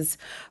something is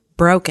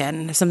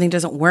broken, if something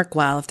doesn't work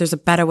well, if there's a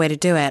better way to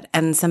do it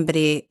and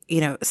somebody,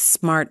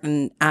 smart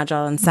and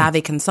agile and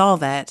savvy can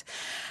solve it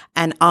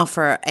and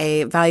offer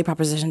a value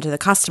proposition to the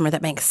customer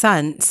that makes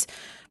sense,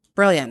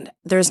 brilliant.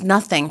 There's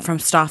nothing from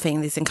stopping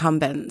these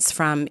incumbents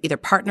from either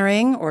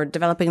partnering or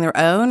developing their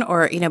own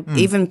or,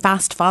 even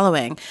fast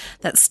following.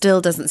 That still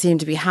doesn't seem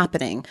to be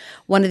happening.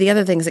 One of the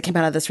other things that came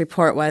out of this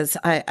report was,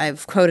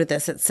 I've quoted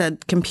this, it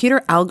said,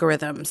 computer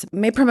algorithms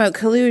may promote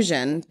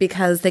collusion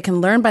because they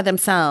can learn by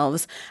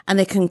themselves and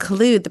they can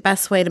collude the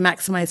best way to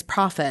maximize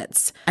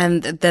profits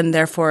and then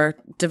therefore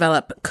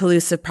develop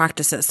collusive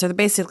practices. So they're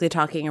basically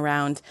talking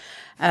around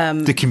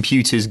the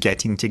computers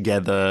getting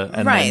together.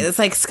 And it's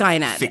like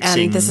Skynet.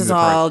 And this is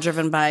all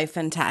driven by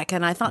fintech.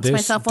 And I thought to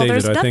myself, well,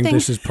 David, there's nothing. I think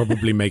this is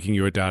probably making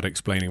your dad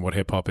explaining what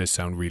hip hop is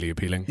sound really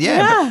appealing.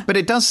 Yeah. But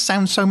it does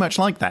sound so much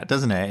like that,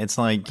 doesn't it? It's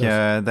like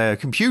the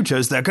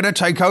computers, they're going to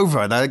take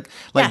over. They're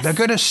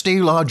going to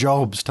steal our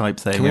jobs type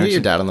thing. Can we get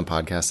your dad on the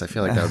podcast? I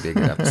feel like that would be a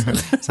good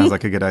episode. Sounds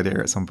like a good idea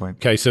at some point.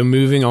 Okay, so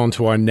moving on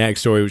to our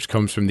next story, which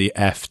comes from the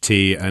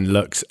FT and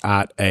looks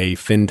at a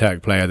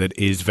fintech player that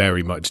is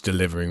very much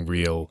delivering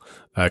real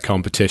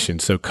competition.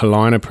 So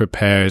Klarna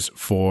prepares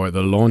for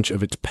the launch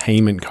of its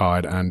payment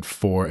card and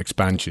for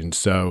expansion.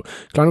 So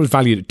Klarna was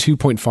valued at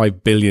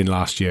 2.5 billion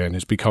last year and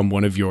has become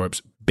one of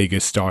Europe's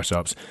biggest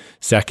startups,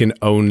 second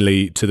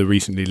only to the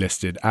recently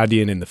listed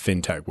Adyen in the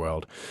fintech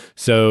world.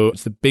 So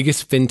it's the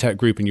biggest fintech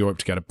group in Europe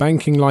to get a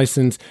banking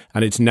license,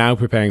 and it's now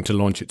preparing to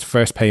launch its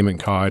first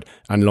payment card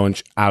and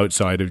launch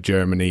outside of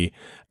Germany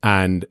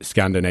and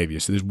Scandinavia.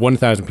 So there's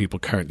 1,000 people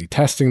currently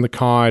testing the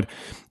card.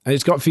 And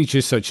it's got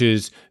features such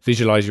as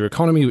Visualize Your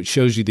Economy, which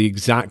shows you the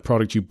exact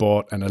product you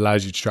bought and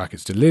allows you to track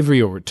its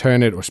delivery or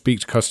return it or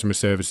speak to customer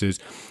services,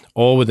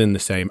 all within the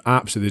same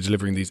app. So they're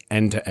delivering these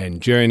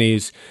end-to-end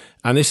journeys.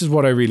 And this is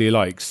what I really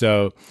like.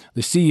 So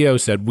the CEO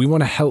said, we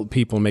want to help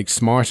people make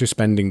smarter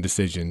spending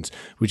decisions,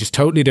 which is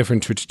totally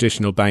different to a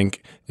traditional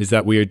bank, is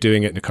that we are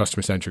doing it in a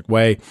customer-centric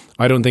way.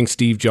 I don't think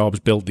Steve Jobs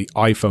built the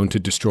iPhone to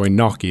destroy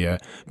Nokia,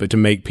 but to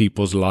make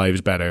people's lives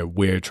better.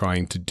 We're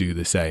trying to do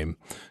the same.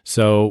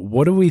 So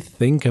what do we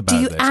think about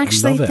this? Do you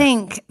actually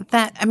think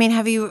that, I mean,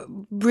 have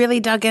you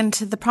really dug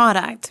into the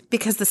product?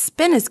 Because the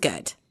spin is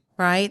good,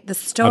 right? The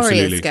story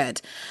is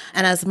good.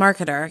 And as a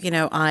marketer, you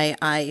know,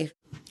 I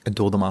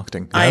adore the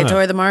marketing. I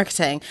adore the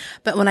marketing.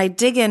 But when I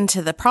dig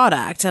into the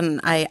product and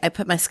I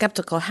put my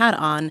skeptical hat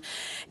on,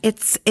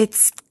 it's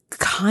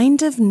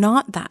kind of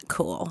not that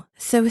cool.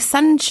 So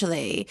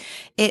essentially,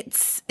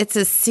 it's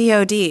a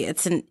COD,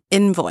 it's an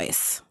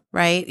invoice,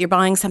 right? You're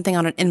buying something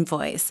on an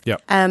invoice.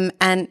 Yep.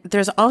 And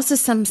there's also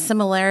some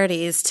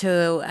similarities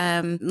to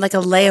like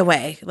a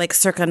layaway, like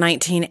circa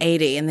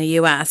 1980 in the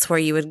US, where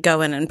you would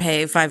go in and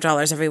pay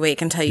 $5 every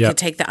week until you could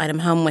take the item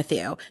home with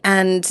you.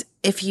 And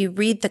if you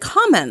read the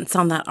comments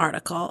on that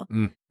article,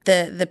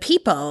 the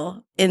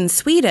people in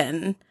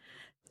Sweden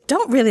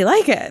don't really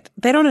like it.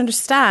 They don't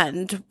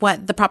understand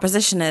what the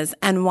proposition is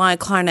and why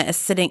Klarna is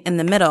sitting in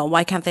the middle.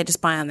 Why can't they just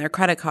buy on their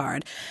credit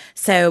card?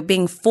 So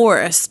being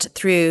forced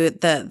through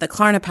the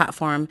Klarna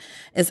platform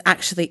is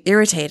actually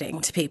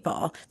irritating to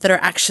people that are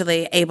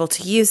actually able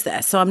to use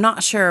this. So I'm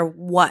not sure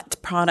what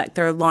product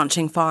they're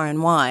launching far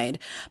and wide,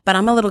 but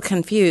I'm a little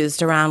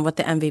confused around what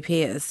the MVP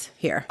is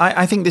here.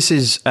 I think this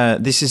is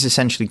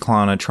essentially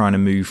Klarna trying to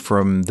move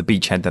from the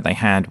beachhead that they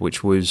had,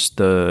 which was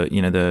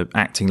the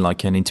acting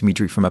like an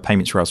intermediary from a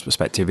payments rails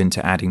perspective,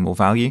 into adding more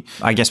value.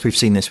 I guess we've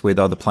seen this with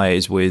other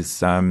players, with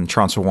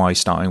TransferWise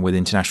starting with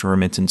international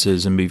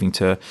remittances and moving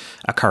to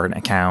a current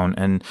account,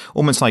 and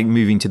almost like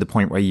moving to the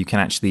point where you can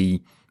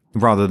actually,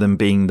 rather than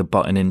being the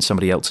button in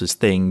somebody else's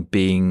thing,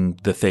 being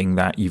the thing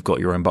that you've got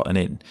your own button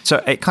in. So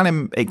it kind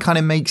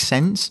of makes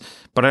sense,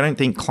 but I don't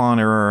think Klarna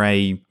are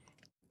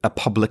a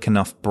public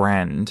enough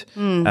brand.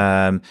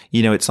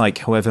 It's like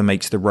whoever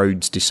makes the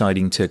roads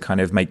deciding to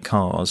kind of make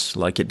cars.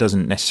 Like, it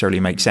doesn't necessarily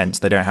make sense.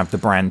 They don't have the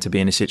brand to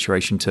be in a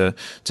situation to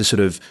sort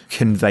of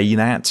convey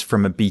that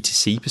from a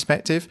B2C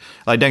perspective.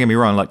 Like, don't get me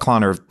wrong, like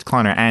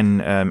Klarna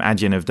and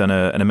Adyen have done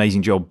an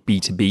amazing job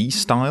B2B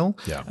style.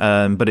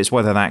 Yeah. But it's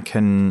whether that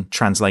can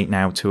translate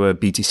now to a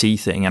B2C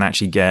thing and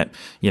actually get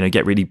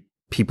really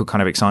people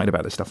kind of excited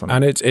about this stuff.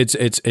 And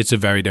it's a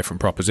very different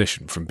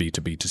proposition from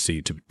B2B to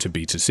C to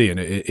B2C. And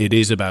it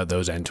is about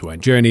those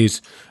end-to-end journeys.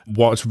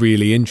 What's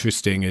really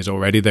interesting is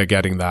already they're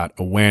getting that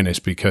awareness,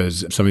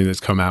 because something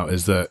that's come out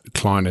is that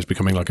Klarna is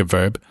becoming like a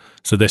verb.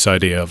 So this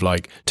idea of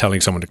like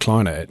telling someone to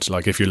Klarna it,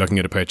 like if you're looking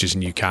at a purchase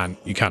and you can't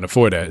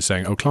afford it, it's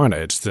saying, oh, Klarna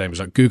it. It's the same as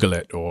like Google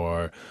it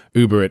or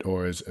Uber it,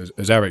 or as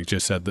Eric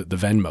just said, the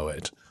Venmo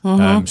it.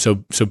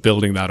 So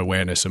building that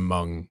awareness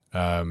among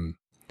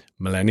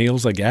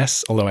millennials, I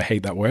guess, although I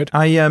hate that word.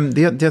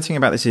 The other thing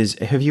about this is,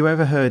 have you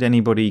ever heard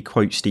anybody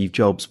quote Steve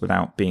Jobs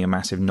without being a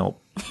massive knob?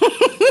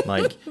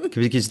 Like,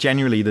 because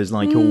generally there's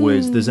like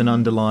always there's an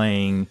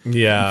underlying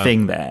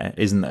thing there,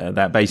 isn't there?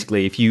 That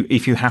basically, if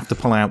you have to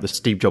pull out the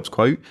Steve Jobs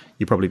quote,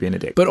 you're probably being a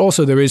dick. But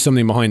also there is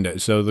something behind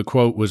it. So the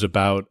quote was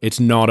about,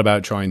 it's not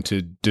about trying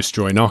to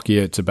destroy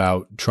Nokia, it's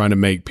about trying to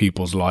make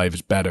people's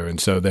lives better. And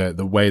so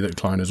the way that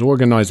Klarna is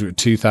organized, with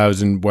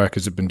 2,000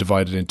 workers have been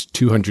divided into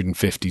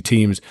 250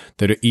 teams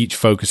that are each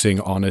focusing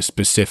on a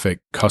specific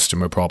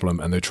customer problem,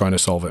 and they're trying to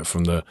solve it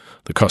from the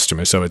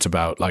customer. So it's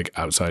about like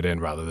outside in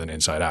rather than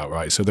inside out,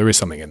 right? So there is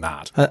something in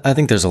that. I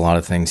think there's a lot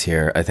of things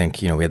here. I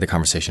think, we had the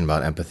conversation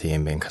about empathy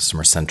and being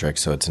customer centric.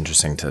 So it's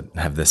interesting to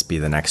have this be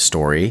the next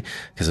story,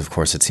 because of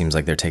course it seems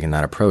like they're taking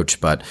that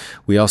approach. But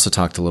we also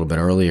talked a little bit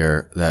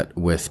earlier that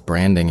with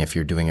branding, if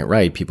you're doing it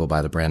right, people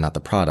buy the brand, not the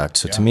product.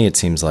 So to me, it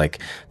seems like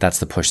that's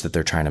the push that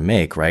they're trying to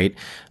make, right?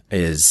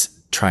 Is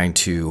trying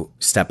to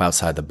step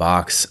outside the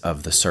box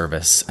of the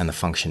service and the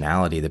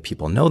functionality that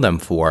people know them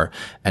for,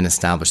 and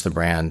establish the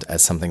brand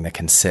as something that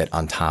can sit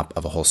on top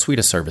of a whole suite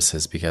of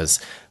services. Because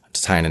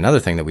to tie in another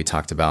thing that we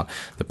talked about,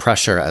 the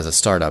pressure as a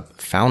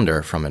startup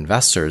founder from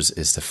investors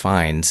is to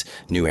find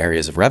new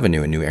areas of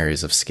revenue and new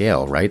areas of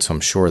scale, right? So I'm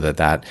sure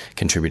that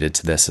contributed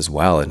to this as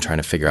well, and trying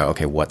to figure out,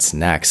 okay, what's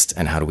next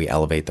and how do we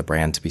elevate the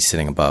brand to be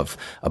sitting above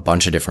a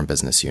bunch of different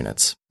business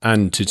units.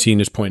 And to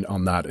Tina's point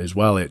on that as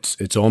well,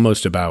 it's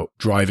almost about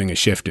driving a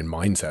shift in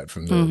mindset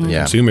from the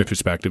consumer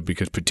perspective,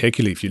 because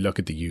particularly if you look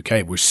at the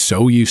UK, we're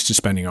so used to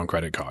spending on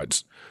credit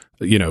cards.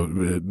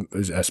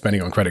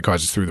 Spending on credit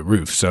cards is through the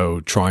roof.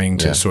 So trying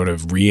to sort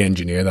of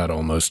re-engineer that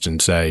almost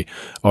and say,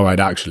 all right,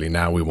 actually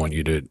now we want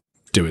you to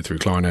do it through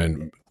Klarna,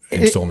 and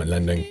installment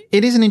lending.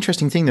 It is an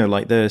interesting thing, though.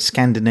 Like the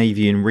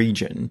Scandinavian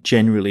region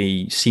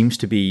generally seems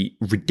to be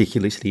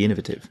ridiculously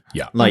innovative.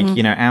 Yeah. Like,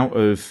 out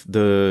of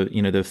the,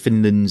 the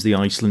Finlands, the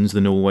Icelands,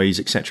 the Norways,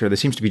 etc., there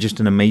seems to be just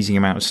an amazing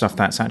amount of stuff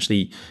that's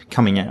actually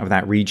coming out of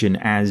that region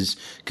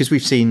because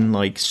we've seen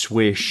like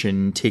Swish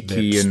and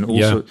Tiki and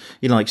also,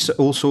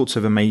 all sorts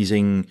of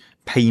amazing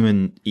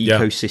payment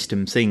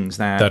ecosystem things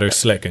that are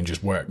slick and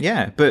just work.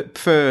 Yeah. But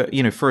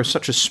for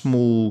such a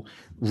small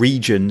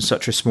region,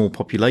 such a small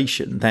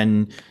population,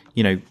 then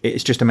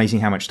it's just amazing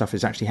how much stuff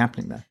is actually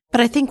happening there. But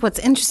I think what's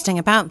interesting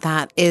about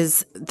that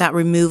is that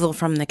removal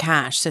from the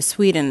cash. So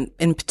Sweden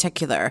in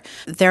particular,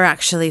 they're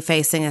actually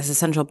facing as a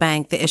central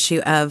bank the issue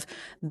of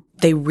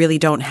they really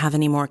don't have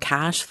any more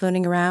cash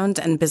floating around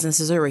and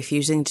businesses are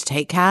refusing to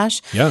take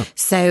cash. Yeah.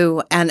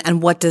 So,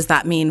 and what does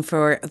that mean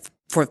for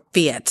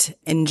fiat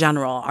in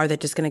general? Are they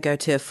just going to go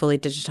to a fully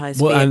digitized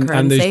fiat currency?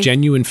 And there's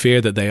genuine fear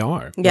that they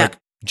are. Yeah. Like,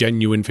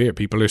 genuine fear.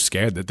 People are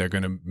scared that they're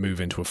going to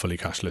move into a fully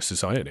cashless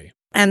society.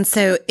 And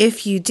so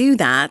if you do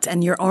that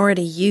and you're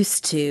already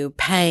used to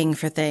paying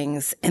for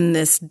things in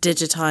this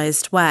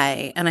digitized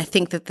way, and I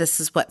think that this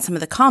is what some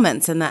of the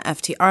comments in that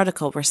FT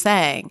article were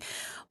saying,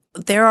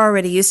 they're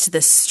already used to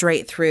this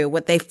straight through,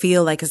 what they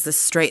feel like is this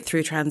straight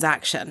through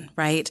transaction,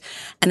 right?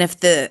 And if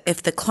the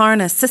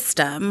Klarna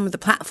system, the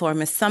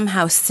platform, is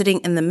somehow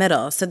sitting in the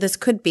middle, so this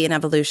could be an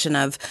evolution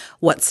of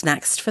what's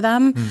next for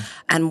them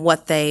and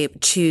what they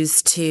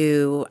choose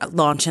to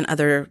launch in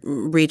other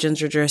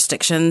regions or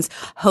jurisdictions,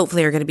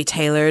 hopefully are going to be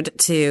tailored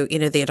to,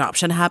 the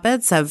adoption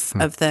habits of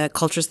the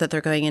cultures that they're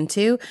going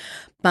into.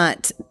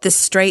 But the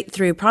straight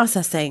through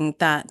processing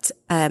that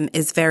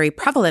is very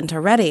prevalent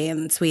already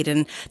in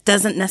Sweden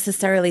doesn't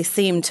necessarily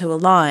seem to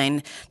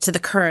align to the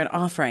current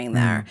offering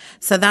there.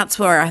 So that's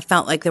where I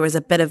felt like there was a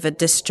bit of a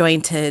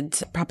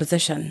disjointed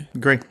proposition.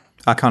 Agree.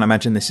 I can't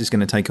imagine this is going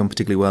to take on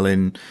particularly well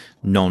in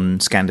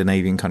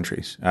non-Scandinavian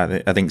countries.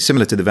 I think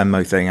similar to the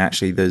Venmo thing,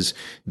 actually, this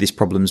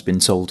problem's been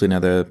solved in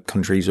other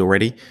countries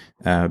already.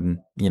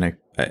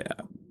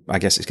 I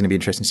guess it's going to be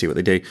interesting to see what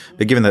they do.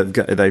 But given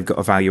that they've got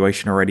a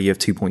valuation already of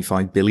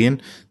 2.5 billion,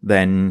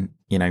 then,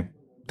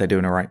 they're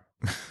doing all right.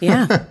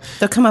 Yeah,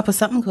 they'll come up with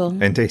something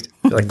cool. Indeed.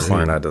 I feel like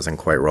Klarna doesn't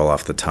quite roll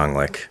off the tongue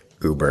like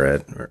Uber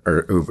it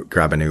or Uber,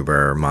 grab an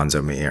Uber or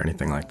Monzo.me or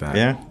anything like that.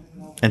 Yeah,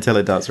 until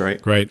it does,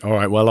 right? Great. All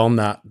right. Well, on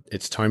that,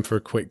 it's time for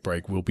a quick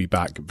break. We'll be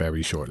back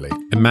very shortly.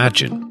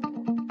 Imagine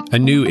a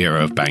new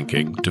era of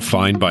banking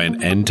defined by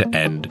an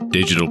end-to-end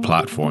digital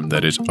platform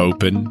that is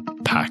open,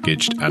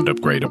 packaged, and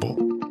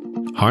upgradable.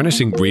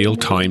 Harnessing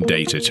real-time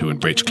data to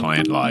enrich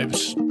client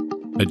lives,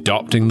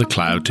 adopting the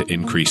cloud to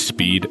increase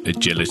speed,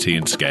 agility,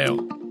 and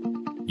scale,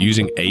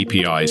 using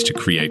APIs to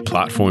create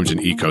platforms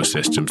and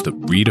ecosystems that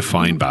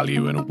redefine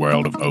value in a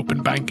world of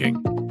open banking.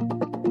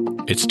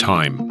 It's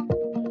time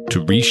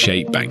to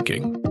reshape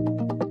banking.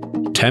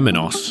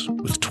 Temenos,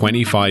 with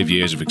 25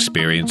 years of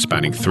experience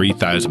spanning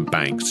 3,000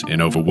 banks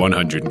in over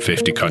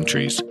 150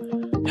 countries,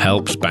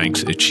 helps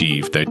banks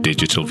achieve their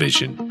digital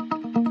vision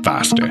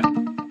faster.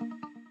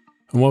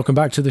 And welcome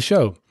back to the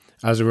show.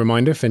 As a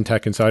reminder,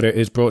 FinTech Insider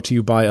is brought to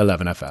you by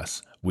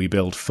 11FS. We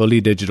build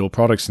fully digital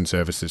products and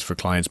services for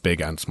clients big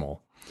and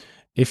small.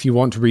 If you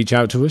want to reach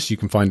out to us, you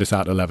can find us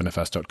at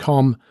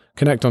 11fs.com,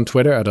 connect on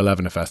Twitter at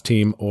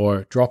 11fsteam,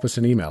 or drop us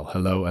an email,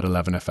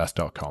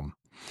 hello@11fs.com.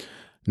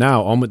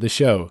 Now, on with the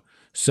show.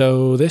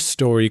 So this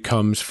story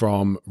comes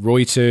from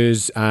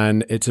Reuters,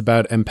 and it's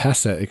about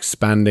M-Pesa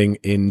expanding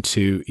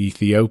into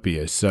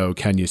Ethiopia. So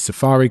Kenya's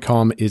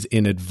Safaricom is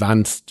in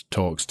advanced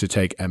talks to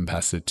take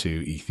M-Pesa to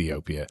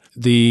Ethiopia.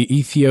 The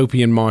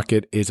Ethiopian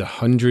market is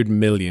 100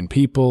 million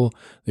people.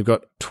 They've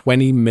got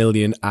 20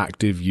 million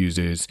active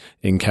users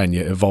in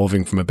Kenya,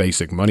 evolving from a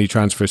basic money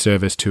transfer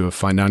service to a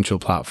financial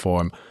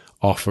platform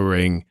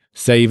offering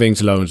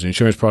savings, loans, and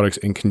insurance products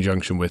in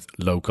conjunction with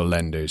local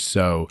lenders.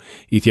 So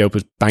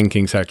Ethiopia's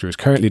banking sector is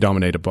currently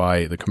dominated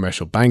by the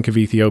Commercial Bank of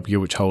Ethiopia,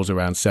 which holds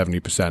around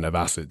 70% of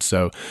assets.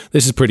 So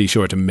this is pretty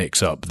sure to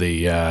mix up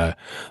the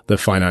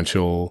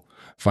financial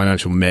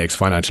mix,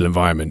 financial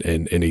environment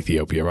in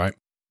Ethiopia, right?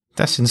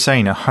 That's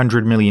insane.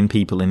 100 million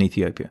people in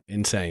Ethiopia.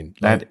 Insane.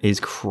 That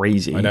is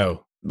crazy. I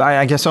know. But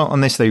I guess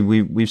on this, though,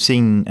 we've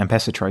seen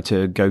M-Pesa try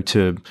to go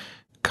to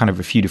kind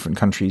of a few different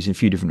countries, in a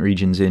few different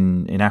regions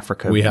in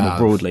Africa more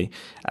broadly.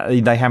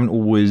 They haven't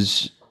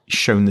always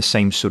shown the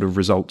same sort of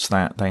results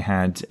that they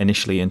had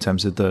initially in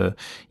terms of the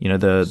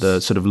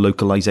sort of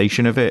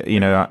localization of it.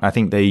 I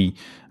think they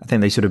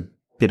sort of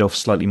bit off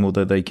slightly more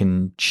than they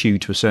can chew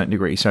to a certain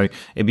degree. So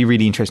it'd be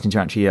really interesting to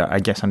actually, I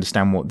guess,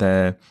 understand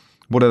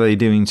what are they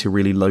doing to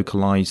really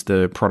localize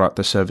the product,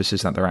 the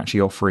services that they're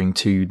actually offering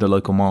to the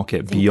local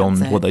market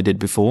beyond what they did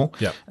before?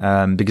 Yeah.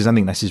 Because I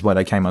think this is where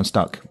they came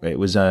unstuck. It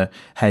was,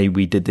 hey,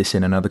 we did this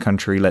in another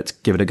country. Let's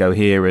give it a go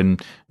here.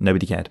 And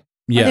nobody cared.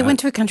 Yeah. Well, they went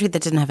to a country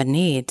that didn't have a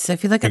need. So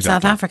if you look at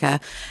South Africa,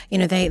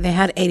 they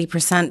had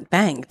 80%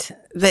 banked.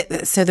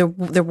 So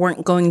there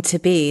weren't going to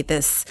be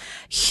this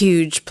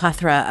huge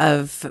plethora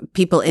of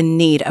people in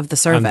need of the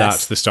service. And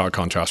that's the stark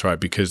contrast, right?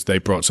 Because they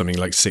brought something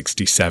like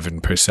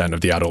 67%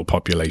 of the adult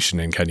population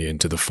in Kenya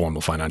into the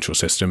formal financial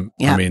system.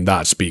 Yeah. I mean,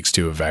 that speaks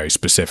to a very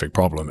specific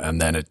problem, and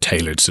then a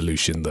tailored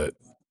solution that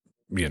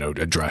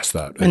address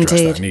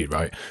that need,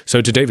 right?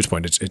 So to David's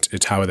point,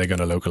 it's how are they going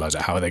to localize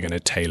it? How are they going to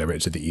tailor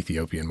it to the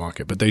Ethiopian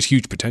market? But there's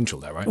huge potential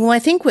there, right? Well, I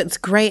think what's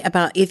great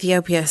about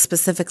Ethiopia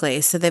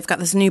specifically, so they've got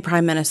this new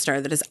prime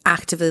minister that is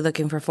actively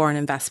looking for foreign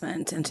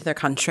investment into their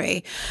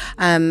country.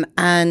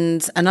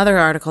 And another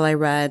article I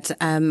read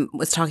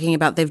was talking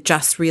about they've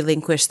just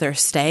relinquished their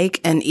stake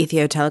in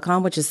Ethio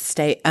Telecom, which is a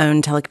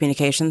state-owned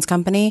telecommunications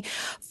company,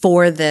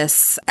 for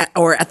this,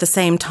 or at the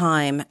same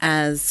time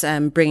as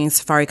bringing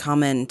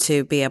Safaricom in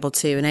to be able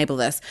to enable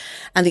this.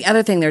 And the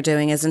other thing they're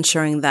doing is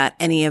ensuring that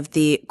any of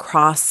the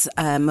cross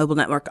mobile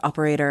network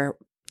operator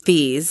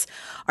fees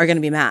are going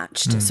to be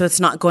matched. So it's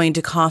not going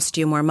to cost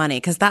you more money,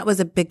 because that was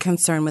a big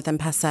concern with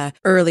M-Pesa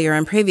earlier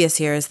in previous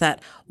years,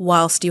 that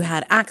whilst you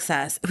had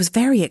access, it was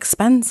very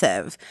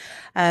expensive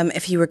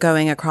if you were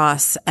going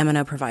across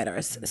MNO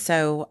providers.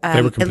 So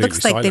they were it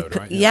looks like siloed,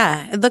 right?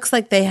 it looks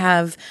like they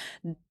have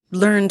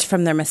learned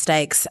from their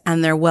mistakes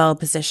and they're well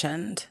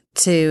positioned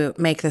to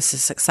make this a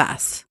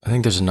success. I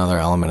think there's another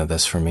element of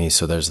this for me.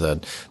 So there's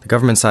the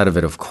government side of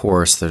it, of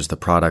course. There's the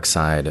product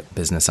side,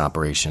 business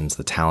operations,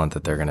 the talent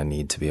that they're going to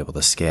need to be able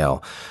to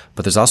scale.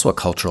 But there's also a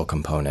cultural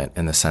component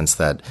in the sense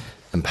that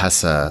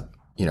M-Pesa,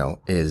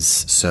 is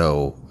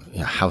so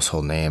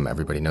household name.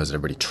 Everybody knows it.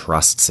 Everybody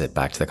trusts it.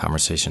 Back to the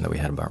conversation that we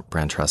had about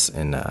brand trust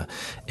in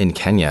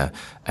Kenya.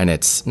 And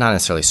it's not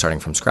necessarily starting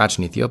from scratch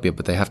in Ethiopia,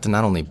 but they have to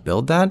not only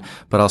build that,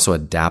 but also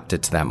adapt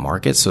it to that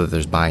market so that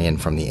there's buy-in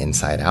from the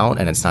inside out.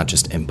 And it's not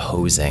just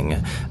imposing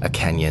a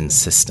Kenyan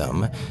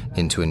system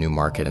into a new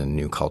market and a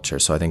new culture.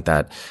 So I think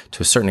that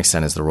to a certain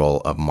extent is the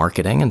role of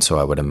marketing. And so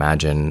I would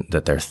imagine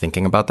that they're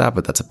thinking about that,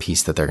 but that's a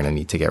piece that they're going to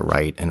need to get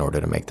right in order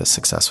to make this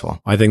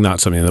successful. I think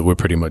that's something that we're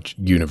pretty much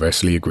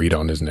universally agreed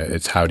on, isn't it?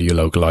 It's how do you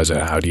localize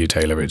it? How do you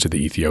tailor it to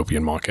the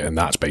Ethiopian market? And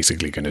that's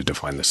basically going to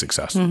define the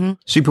success. Mm-hmm.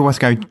 Super worth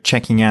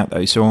checking out,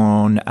 though. So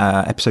on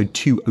episode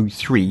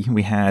 203,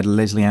 we had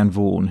Leslie Ann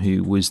Vaughan,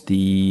 who was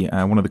the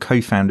one of the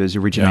co-founders,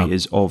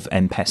 originators of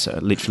M-Pesa.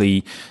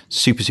 Literally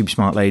super, super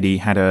smart lady.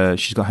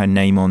 She's got her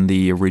name on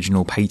the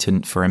original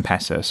patent for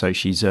M-Pesa. So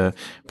she's a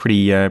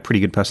pretty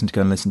good person to go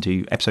and listen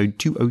to. Episode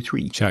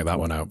 203. Check that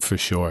one out for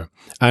sure.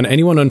 And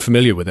anyone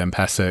unfamiliar with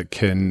M-Pesa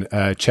can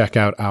check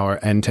out our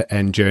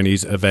end-to-end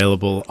journeys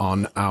available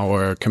on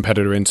our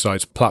competitor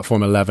insights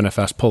platform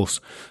 11FS Pulse.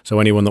 So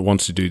anyone that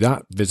wants to do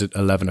that, visit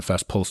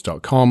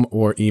 11fspulse.com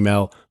or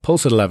email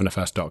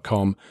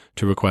pulse@11fs.com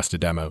to request a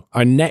demo.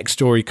 Our next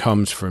story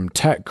comes from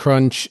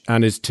TechCrunch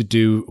and is to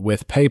do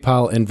with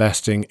PayPal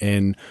investing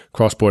in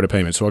cross-border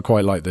payments. So I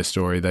quite like this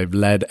story. They've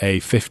led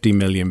a £50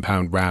 million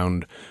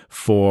round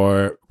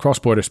for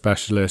cross-border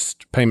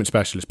payment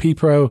specialist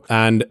PPRO,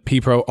 and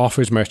PPRO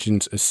offers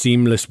merchants a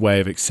seamless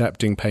way of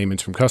accepting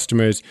payments from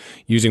customers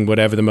using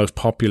whatever the most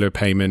popular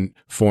payment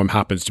form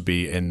happens to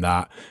be in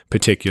that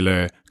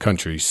particular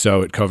country.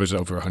 So it covers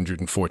over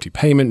 140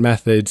 payment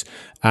methods,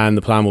 and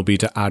the plan will be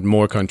to add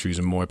more countries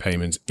and more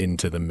payments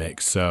into the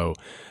mix. So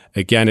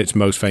again, its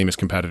most famous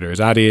competitor is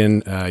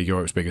Adyen,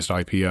 Europe's biggest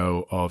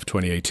IPO of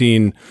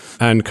 2018,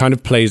 and kind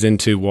of plays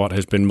into what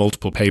has been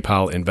multiple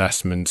PayPal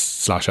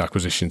investments /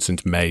 acquisitions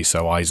since May.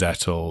 So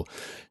iZettle,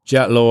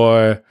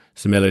 Jetlore,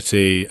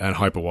 Simility, and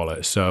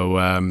Hyperwallet.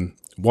 So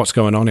what's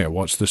going on here?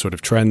 What's the sort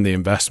of trend, the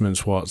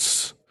investments?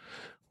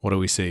 What do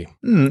we see?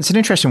 It's an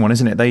interesting one,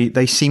 isn't it?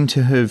 They seem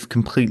to have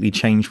completely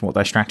changed what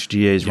their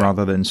strategy is,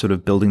 rather than sort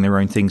of building their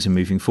own things and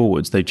moving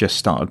forwards. They just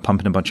started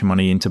pumping a bunch of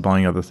money into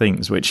buying other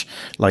things, which,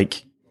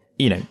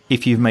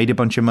 if you've made a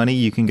bunch of money,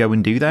 you can go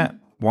and do that.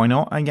 Why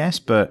not, I guess?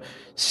 But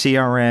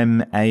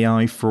CRM,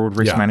 AI, fraud,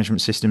 risk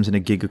management systems in a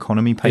gig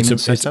economy payment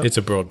setup. It's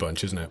a broad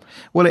bunch, isn't it?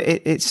 Well,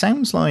 it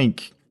sounds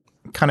like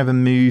kind of a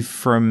move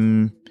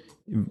from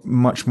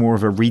much more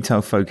of a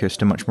retail focus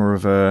to much more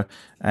of an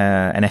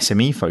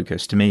SME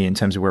focus to me in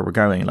terms of where we're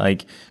going.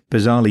 Like,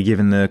 bizarrely,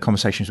 given the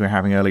conversations we were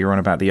having earlier on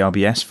about the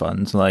RBS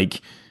funds,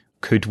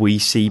 could we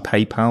see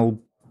PayPal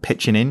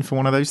pitching in for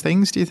one of those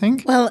things, do you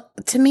think? Well,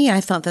 to me,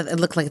 I thought that it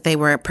looked like they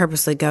were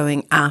purposely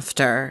going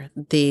after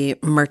the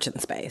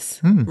merchant space,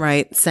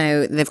 right?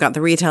 So they've got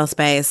the retail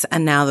space,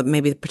 and now that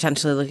maybe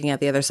potentially looking at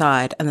the other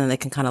side, and then they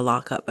can kind of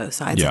lock up both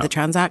sides of the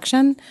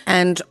transaction,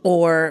 and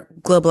or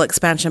global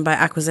expansion by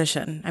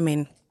acquisition. I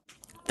mean,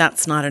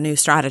 that's not a new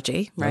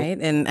strategy, right?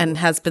 Nope. And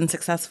has been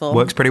successful.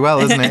 Works pretty well,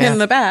 doesn't it? In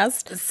the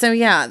past. So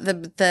yeah,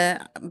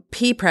 the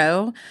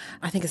PPRO,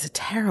 I think is a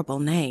terrible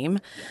name.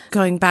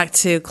 Going back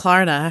to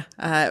Klarna,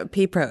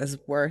 PPRO is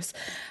worse.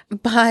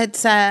 But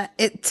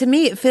to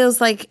me, it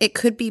feels like it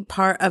could be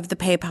part of the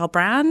PayPal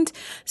brand.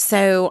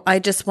 So I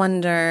just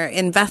wonder,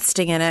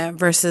 investing in it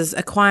versus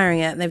acquiring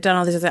it, and they've done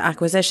all these other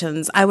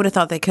acquisitions, I would have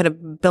thought they could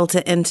have built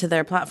it into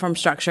their platform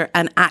structure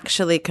and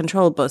actually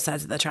controlled both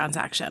sides of the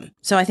transaction.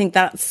 So I think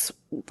that's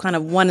kind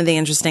of one of the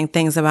interesting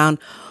things around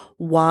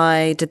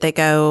why did they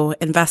go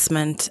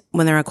investment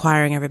when they're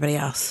acquiring everybody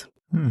else?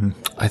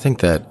 I think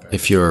that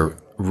if you're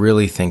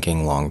really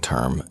thinking long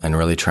term and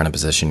really trying to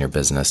position your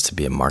business to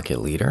be a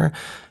market leader,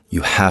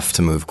 you have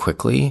to move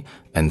quickly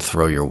and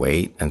throw your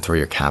weight and throw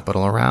your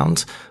capital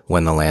around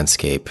when the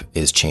landscape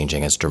is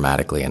changing as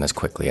dramatically and as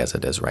quickly as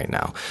it is right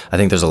now. I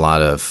think there's a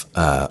lot of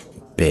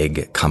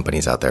big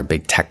companies out there,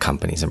 big tech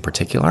companies in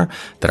particular,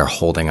 that are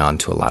holding on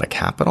to a lot of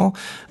capital.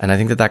 And I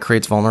think that that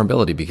creates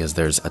vulnerability because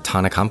there's a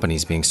ton of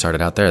companies being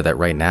started out there that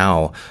right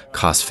now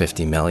cost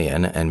 50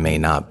 million and may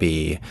not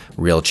be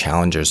real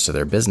challengers to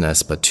their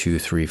business, but 2,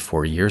 3,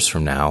 4 years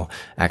from now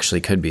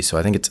actually could be. So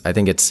I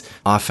think it's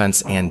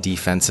offense and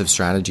defensive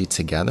strategy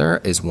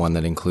together is one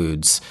that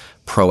includes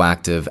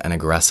proactive and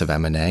aggressive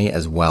M&A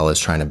as well as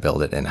trying to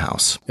build it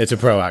in-house. It's a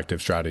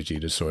proactive strategy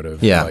to sort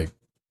of like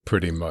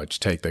pretty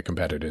much take the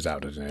competitors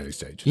out at an early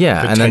stage.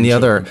 Yeah, and then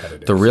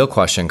the real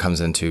question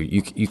comes into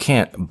you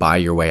can't buy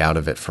your way out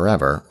of it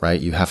forever, right?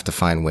 You have to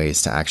find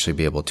ways to actually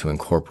be able to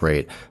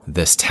incorporate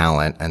this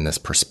talent and this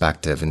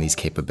perspective and these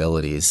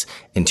capabilities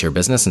into your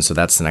business. And so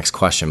that's the next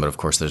question. But of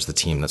course, there's the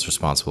team that's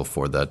responsible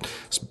for the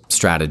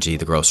strategy,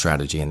 the growth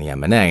strategy, and the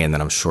M&A. And then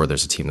I'm sure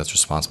there's a team that's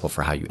responsible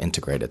for how you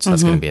integrate it. So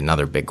that's going to be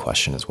another big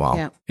question as well.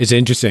 Yeah. It's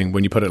interesting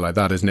when you put it like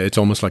that, isn't it? It's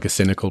almost like a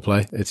cynical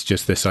play. It's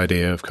just this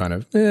idea of kind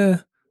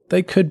of,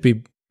 they could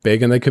be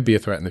big and they could be a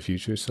threat in the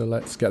future. So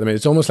let's get them in.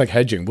 It's almost like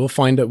hedging. We'll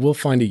find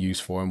a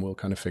use for them. We'll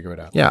kind of figure it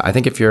out. Yeah, I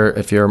think if you're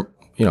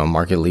a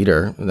market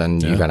leader,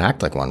 then you got to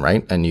act like one,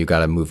 right? And you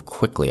got to move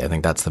quickly. I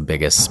think that's the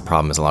biggest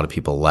problem is a lot of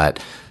people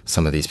let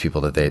some of these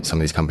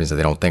companies that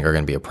they don't think are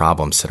going to be a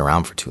problem sit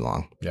around for too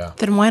long. Yeah.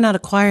 Then why not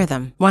acquire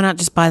them? Why not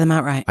just buy them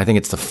outright? I think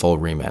it's the full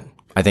remit.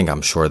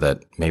 I'm sure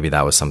that maybe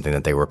that was something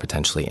that they were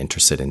potentially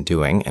interested in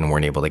doing and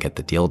weren't able to get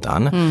the deal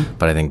done.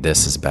 But I think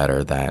this is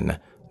better than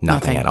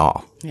nothing at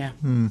all. Yeah.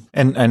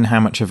 And how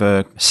much of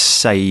a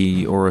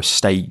say or a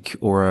stake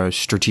or a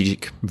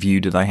strategic view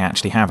do they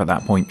actually have at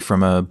that point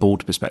from a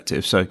board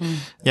perspective? So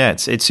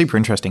it's super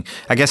interesting.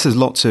 I guess there's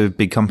lots of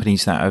big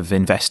companies that have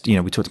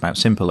invested, we talked about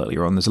Simple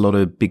earlier on. There's a lot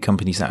of big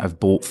companies that have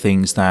bought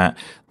things that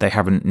they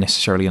haven't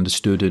necessarily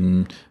understood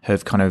and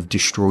have kind of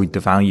destroyed the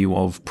value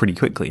of pretty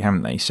quickly,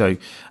 haven't they? So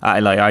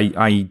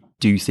I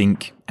do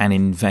think an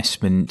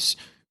investment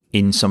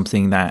in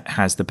something that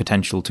has the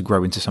potential to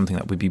grow into something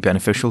that would be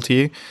beneficial to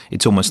you.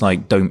 It's almost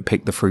like don't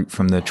pick the fruit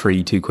from the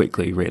tree too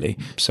quickly, really.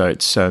 So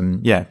it's,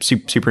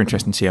 super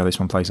interesting to see how this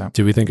one plays out.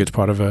 Do we think it's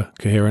part of a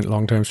coherent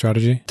long-term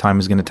strategy? Time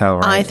is going to tell,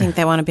 right? I think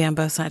they want to be on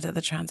both sides of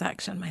the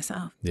transaction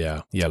myself.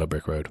 Yeah, yellow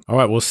brick road. All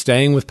right, well,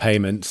 staying with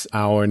payments,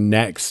 our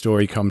next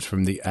story comes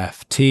from the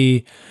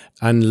FT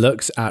and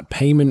looks at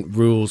payment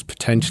rules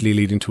potentially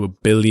leading to £1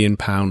 billion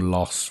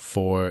loss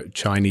for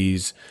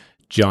Chinese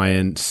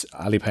giants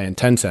Alipay and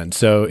Tencent.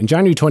 So in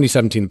January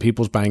 2017, the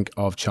People's Bank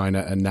of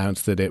China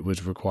announced that it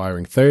was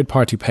requiring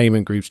third-party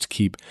payment groups to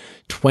keep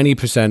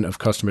 20% of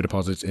customer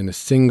deposits in a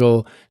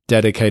single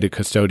dedicated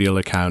custodial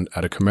account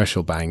at a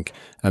commercial bank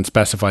and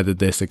specified that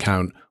this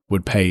account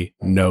would pay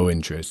no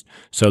interest.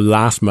 So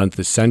last month,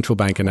 the central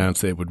bank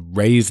announced that it would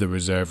raise the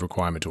reserve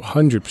requirement to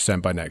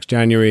 100% by next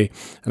January.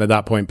 And at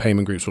that point,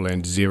 payment groups will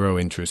earn zero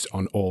interest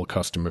on all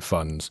customer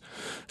funds.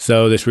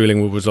 So this ruling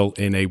will result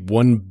in a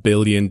 $1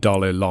 billion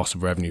loss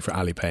of revenue for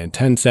Alipay and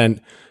Tencent,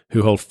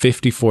 who hold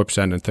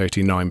 54% and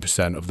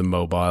 39% of the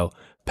mobile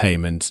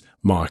payments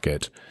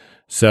market.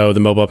 So the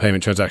mobile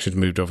payment transactions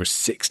moved over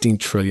 $16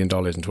 trillion in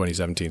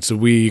 2017. So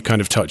we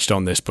kind of touched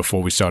on this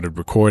before we started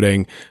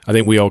recording. I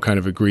think we all kind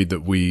of agreed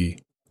that we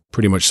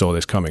pretty much saw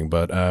this coming,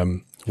 but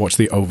what's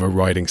the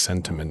overriding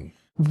sentiment?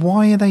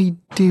 Why are they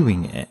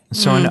doing it?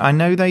 So I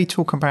know they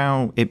talk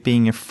about it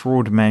being a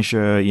fraud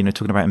measure,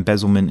 talking about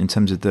embezzlement in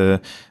terms of the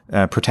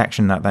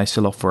protection that they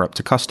still offer up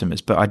to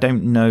customers, but I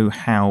don't know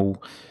how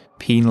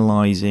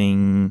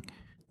penalizing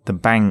the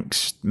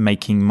banks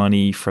making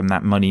money from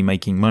that money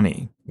making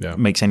money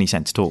makes any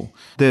sense at all.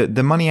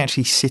 The money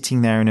actually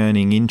sitting there and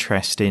earning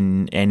interest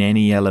in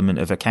any element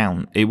of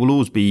account, it will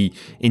always be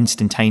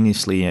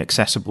instantaneously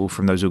accessible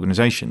from those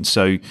organizations.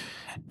 So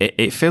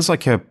it feels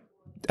like a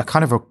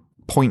kind of a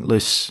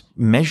pointless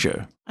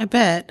measure. I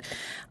bet.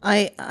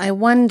 I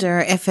wonder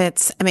if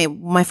it's,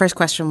 my first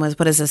question was,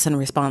 what is this in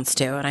response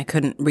to? And I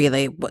couldn't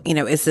really,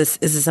 is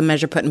this a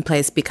measure put in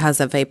place because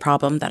of a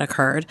problem that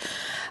occurred?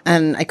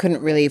 And I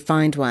couldn't really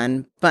find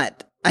one.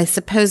 But I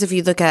suppose if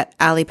you look at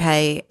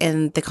Alipay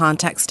in the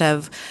context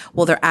of,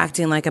 well, they're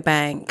acting like a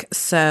bank,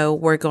 so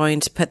we're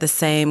going to put the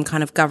same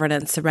kind of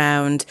governance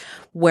around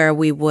where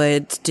we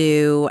would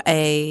do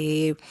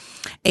a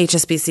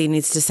HSBC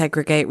needs to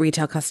segregate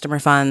retail customer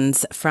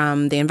funds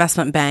from the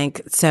investment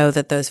bank so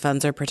that those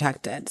funds are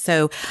protected.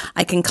 So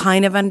I can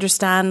kind of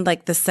understand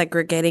like the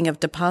segregating of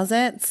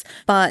deposits.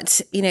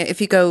 But, if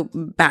you go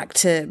back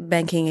to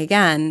banking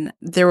again,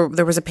 there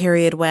was a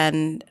period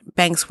when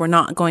banks were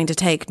not going to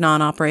take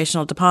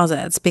non-operational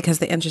deposits because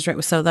the interest rate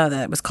was so low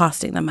that it was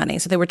costing them money.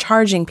 So they were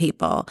charging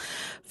people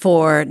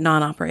for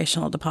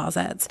non-operational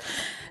deposits.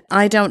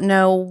 I don't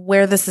know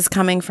where this is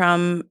coming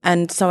from,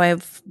 and so I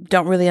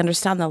don't really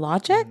understand the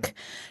logic.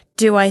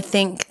 Do I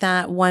think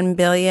that $1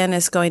 billion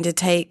is going to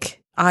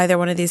take either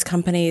one of these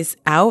companies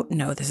out?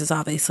 No, this is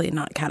obviously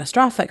not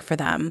catastrophic for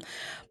them,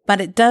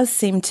 but it does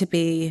seem to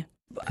be.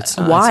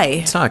 Why?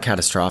 It's not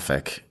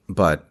catastrophic,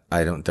 but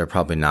they're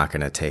probably not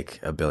going to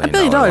take $1 billion $1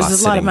 is a lot of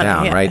sitting money,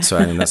 down, yeah. right? So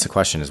I mean, that's the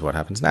question: is what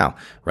happens now,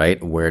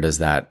 right? Where does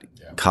that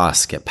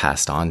cost get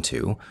passed on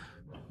to,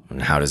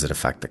 and how does it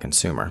affect the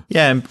consumer?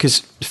 Yeah, because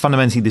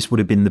fundamentally, this would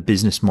have been the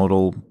business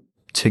model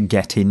to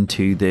get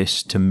into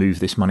this, to move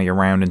this money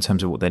around in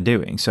terms of what they're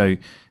doing. So,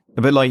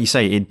 but like you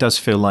say, it does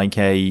feel like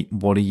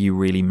what are you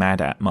really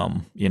mad at,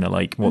 mum? You know,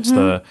 like what's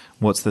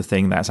the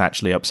thing that's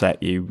actually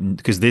upset you?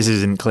 Because this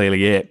isn't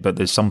clearly it, but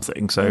there's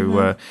something.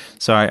 So,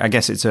 so I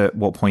guess it's at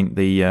what point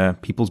the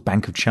People's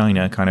Bank of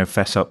China kind of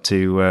fess up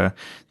to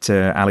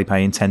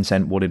Alipay and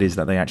Tencent what it is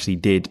that they actually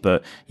did.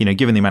 But you know,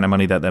 given the amount of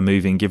money that they're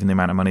moving, given the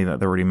amount of money that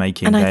they're already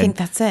making, and I think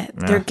that's it.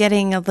 Yeah.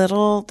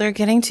 They're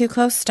getting too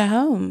close to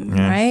home,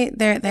 right?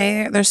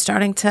 They're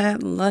starting to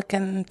look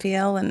and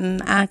feel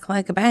and act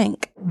like a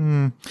bank.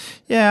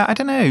 Yeah, I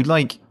don't know.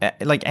 Like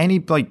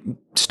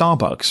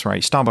Starbucks,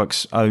 right?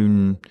 Starbucks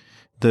own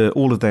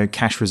all of the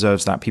cash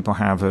reserves that people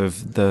have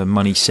of the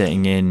money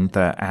sitting in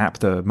the app,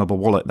 the mobile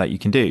wallet that you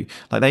can do.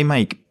 Like they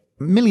make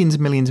millions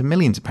and millions and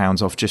millions of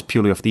pounds off just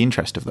purely off the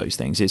interest of those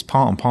things. It's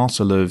part and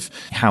parcel of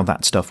how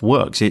that stuff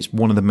works. It's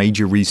one of the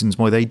major reasons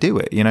why they do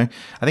it. You know,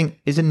 I think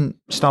isn't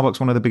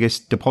Starbucks one of the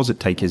biggest deposit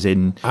takers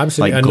in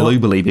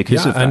globally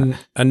because of that?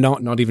 And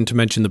not even to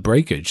mention the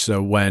breakage.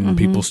 So when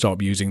people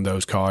stop using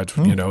those cards,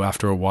 you know,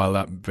 after a while,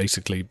 that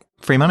basically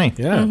free money.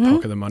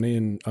 Pocket the money.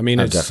 And I mean,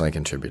 I've definitely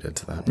contributed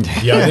to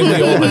that. Yeah, you'd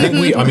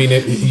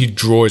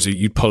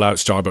pull out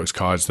Starbucks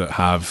cards that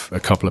have a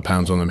couple of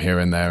pounds on them here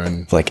and there,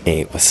 and like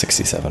 8 with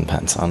 67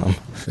 pence on them.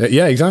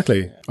 Yeah,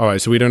 exactly. All right,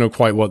 so we don't know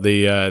quite what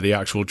the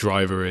actual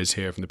driver is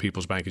here from the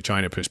People's Bank of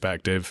China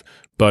perspective,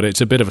 but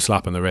it's a bit of a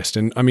slap on the wrist.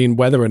 And I mean,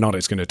 whether or not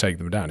it's going to take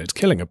them down, it's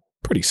killing a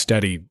pretty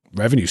steady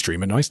revenue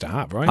stream and nice to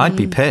have, right? I'd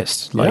be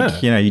pissed.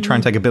 Like, you know, you try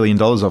and take $1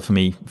 billion off of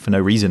me for no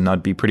reason.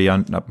 I'd be pretty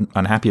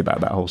unhappy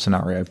about that whole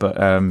scenario.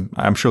 But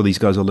I'm sure these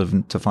guys will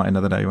live to fight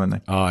another day, won't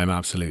they? Oh, I'm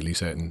absolutely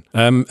certain.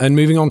 And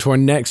moving on to our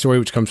next story,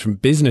 which comes from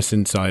Business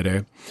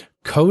Insider.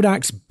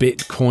 Kodak's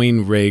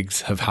Bitcoin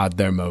rigs have had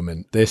their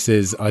moment. This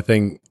is, I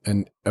think,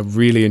 a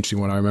really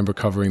interesting one. I remember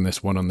covering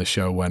this one on the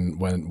show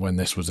when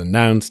this was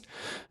announced.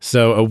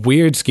 So a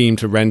weird scheme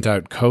to rent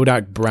out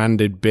Kodak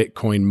branded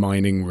Bitcoin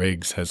mining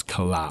rigs has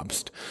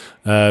collapsed.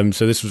 So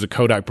this was a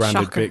Kodak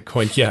branded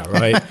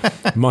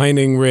Bitcoin,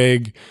 mining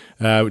rig,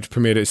 which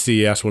premiered at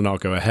CES, will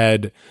not go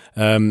ahead.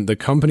 The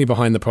company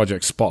behind the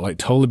project, Spotlight,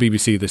 told the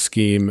BBC the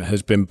scheme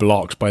has been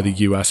blocked by the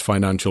US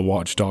financial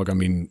watchdog. I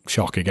mean,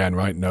 shock again,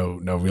 right? No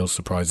real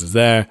surprises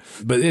there.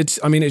 But it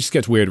just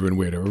gets weirder and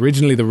weirder.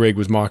 Originally, the rig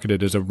was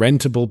marketed as a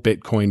rentable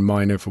Bitcoin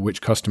miner for which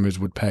customers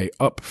would pay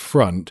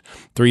upfront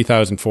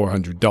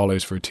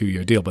 $3,400 for a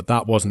 2-year deal. But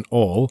that wasn't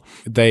all.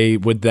 They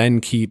would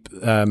then keep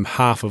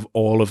half of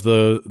all of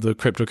the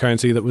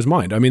cryptocurrency that was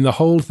mined. I mean, the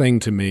whole thing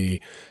to me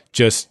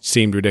just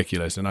seemed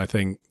ridiculous. And I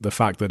think the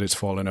fact that it's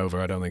fallen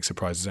over, I don't think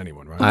surprises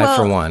anyone, right? I,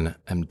 for one,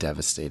 am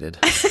devastated.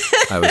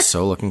 I was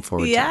so looking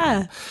forward to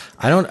it.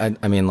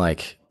 I mean,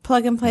 like,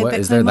 plug and play Bitcoin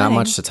is there mining. that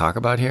much to talk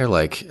about here?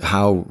 Like,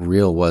 how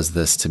real was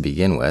this to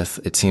begin with?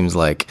 It seems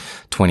like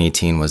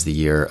 2018 was the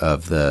year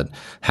of the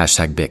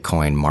hashtag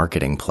Bitcoin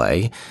marketing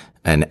play,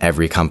 and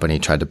every company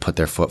tried to put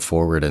their foot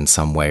forward in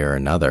some way or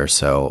another.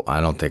 So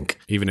I don't think...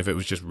 Even if it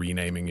was just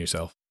renaming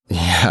yourself.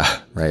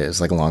 Yeah, right. It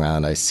was like Long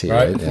Island iced tea,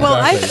 right? Yeah.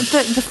 Well,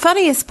 the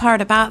funniest part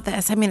about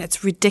this, I mean,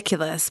 it's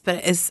ridiculous, but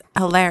it is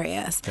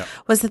hilarious,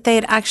 was that they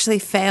had actually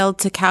failed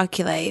to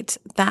calculate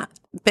that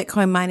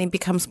Bitcoin mining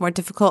becomes more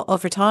difficult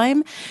over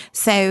time.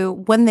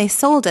 So when they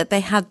sold it, they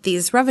had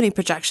these revenue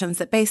projections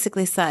that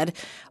basically said,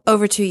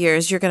 over 2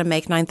 years, you're going to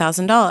make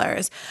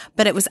 $9,000.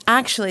 But it was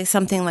actually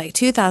something like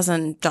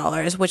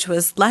 $2,000, which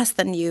was less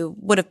than you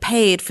would have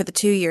paid for the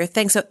 2-year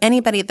thing. So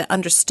anybody that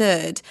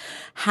understood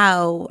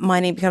how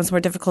mining becomes more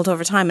difficult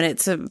over time, and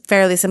it's a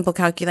fairly simple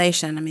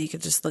calculation, I mean, you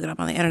could just look it up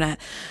on the internet,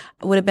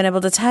 would have been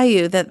able to tell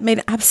you that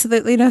made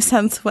absolutely no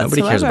sense whatsoever.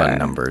 Nobody cares about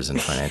numbers in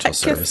financial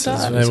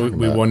services.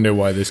 We wonder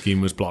why the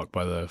scheme was blocked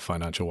by the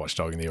financial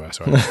watchdog in the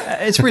US, right?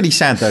 It's really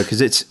sad though, because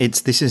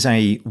this is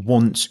a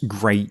once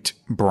great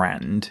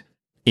brand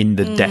in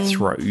the death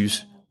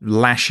throes,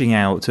 lashing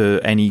out to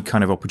any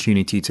kind of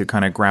opportunity to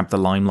kind of grab the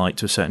limelight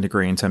to a certain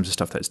degree in terms of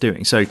stuff that's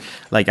doing. So,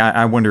 like,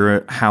 I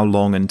wonder how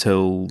long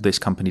until this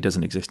company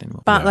doesn't exist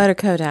anymore. Spotlight or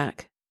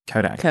Kodak?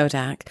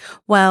 Kodak.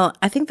 Well,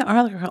 I think the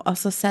article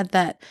also said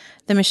that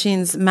the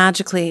machines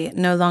magically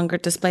no longer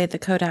displayed the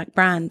Kodak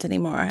brand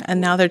anymore,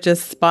 and now they're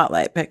just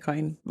Spotlight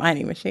Bitcoin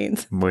mining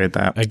machines. Weird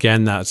that.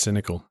 Again, that's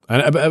cynical.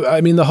 And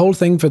I mean, the whole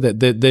thing for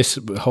this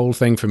whole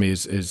thing for me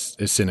is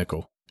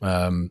cynical.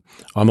 I'm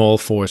all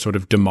for sort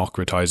of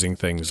democratizing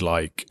things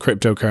like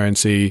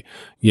cryptocurrency.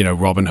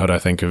 Robinhood, I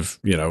think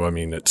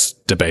it's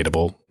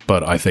debatable,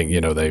 but I think,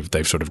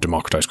 they've sort of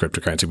democratized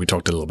cryptocurrency. We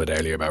talked a little bit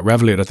earlier about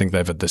Revolut. I think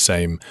they've had the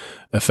same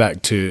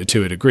effect to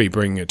a degree,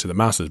 bringing it to the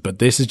masses. But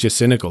this is just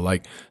cynical,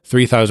 like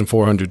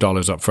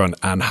 $3,400 up front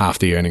and half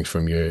the earnings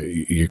from your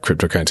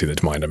cryptocurrency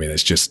that's mined. I mean,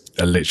 it's just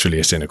literally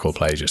a cynical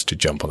play just to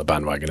jump on the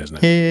bandwagon,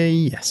 isn't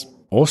it? Yes.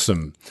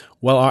 Awesome.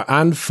 Well, our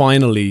and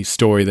finally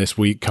story this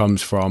week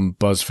comes from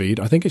BuzzFeed.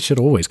 I think it should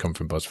always come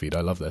from BuzzFeed.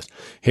 I love this.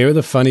 Here are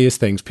the funniest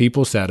things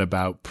people said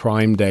about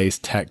Prime Day's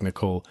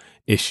technical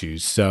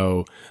issues.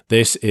 So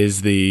this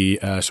is the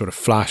sort of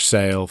flash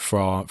sale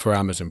for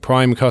Amazon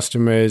Prime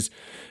customers.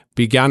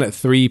 Began at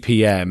 3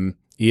 p.m.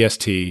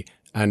 EST,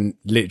 and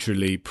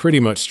literally pretty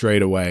much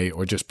straight away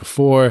or just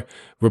before,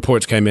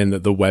 reports came in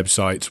that the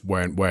websites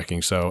weren't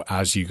working. So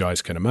as you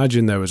guys can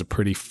imagine, there was a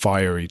pretty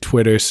fiery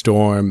Twitter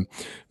storm,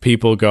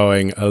 people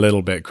going a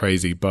little bit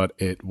crazy, but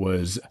it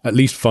was at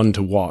least fun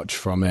to watch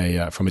from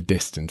a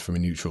distance, from a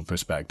neutral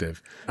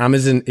perspective.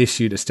 Amazon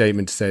issued a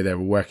statement to say they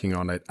were working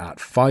on it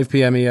at 5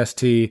 p.m.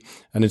 EST,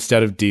 and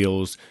instead of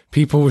deals,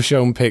 people were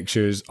shown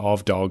pictures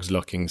of dogs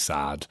looking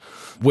sad,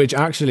 which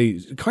actually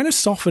kind of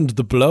softened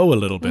the blow a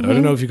little bit. I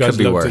don't know if you guys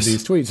looked at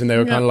these tweets and they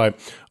were kind of like,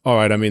 all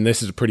right, I mean,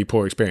 this is a pretty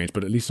poor experience,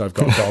 but at least I've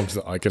got dogs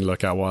that I can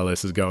look at while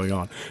this is going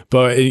on.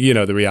 But,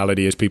 the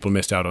reality is people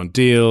missed out on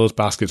deals,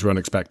 baskets were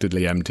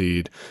unexpectedly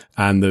emptied,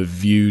 and the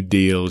view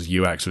deals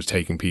UX was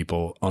taking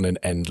people on an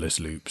endless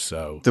loop.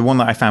 So the one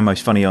that I found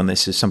most funny on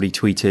this is somebody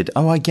tweeted,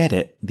 "Oh, I get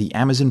it. The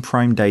Amazon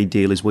Prime Day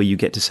deal is where you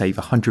get to save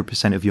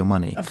 100% of your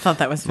money." I thought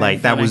that was very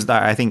that funny. was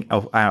that. I think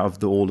out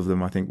of all of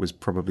them, I think was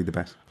probably the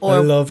best. Or I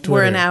love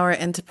Twitter. we're an hour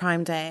into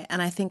Prime Day,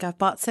 and I think I've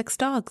bought 6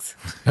 dogs.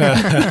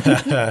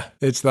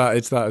 It's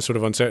that sort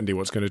of uncertainty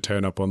what's going to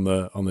turn up on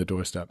the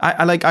doorstep.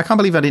 I can't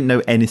believe I didn't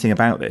know anything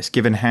about this.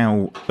 Given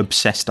how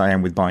obsessed I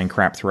am with buying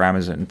crap through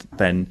Amazon,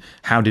 then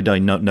how did I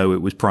not know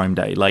it was Prime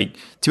Day? Like,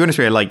 to be honest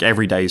with you,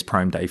 every day is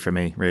Prime Day for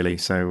me, really.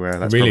 So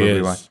that's really probably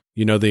is. why.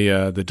 You know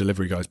the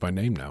delivery guys by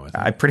name now, I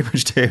think. I pretty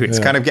much do. It's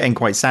kind of getting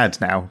quite sad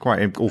now,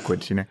 quite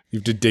awkward, You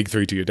have to dig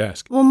through to your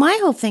desk. Well, my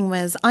whole thing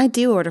was I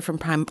do order from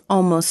Prime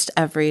almost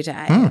every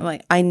day.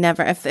 Like, I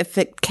never, if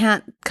it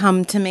can't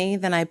come to me,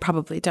 then I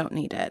probably don't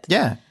need it.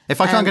 Yeah. If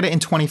I can't get it in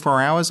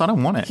 24 hours, I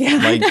don't want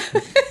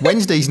it.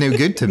 Wednesday's no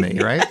good to me,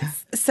 right?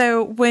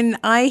 So when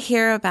I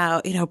hear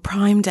about,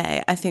 Prime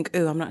Day, I think,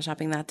 ooh, I'm not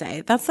shopping that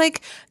day. That's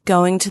like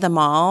going to the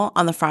mall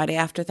on the Friday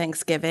after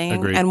Thanksgiving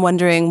Agreed. and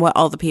wondering what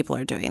all the people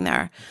are doing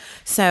there.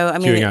 So, I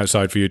mean, Queuing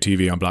outside for your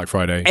TV on Black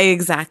Friday.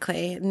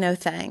 Exactly. No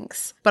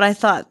thanks. But I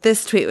thought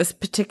this tweet was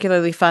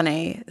particularly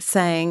funny,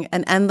 saying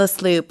an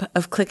endless loop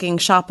of clicking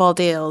shop all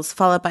deals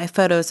followed by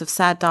photos of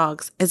sad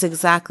dogs is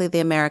exactly the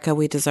America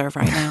we deserve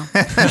right now.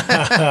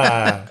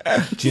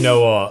 Do you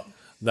know what?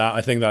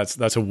 I think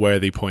that's a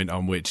worthy point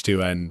on which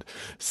to end.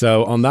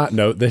 So on that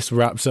note, this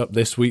wraps up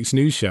this week's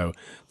news show.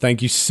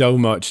 Thank you so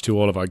much to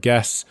all of our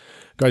guests.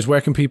 Guys,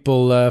 where can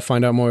people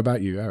find out more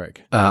about you,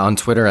 Eric? On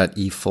Twitter at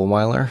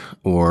eFullweiler,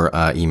 or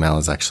email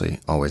is actually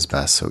always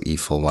best. So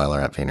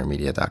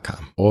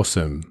eFullweiler@VaynerMedia.com.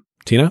 Awesome.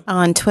 Tina?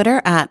 On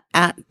Twitter at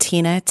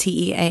Tina,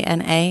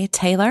 Teana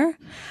Taylor,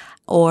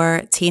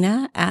 or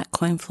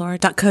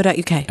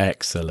tina@coinfloor.co.uk.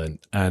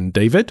 Excellent. And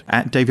David?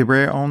 At David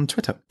Breer on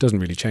Twitter. Doesn't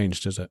really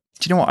change, does it?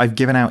 Do you know what? I've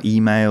given out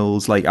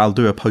emails. I'll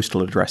do a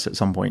postal address at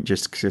some point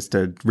just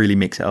to really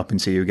mix it up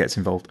and see who gets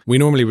involved. We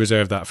normally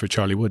reserve that for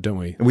Charlie Wood, don't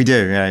we? We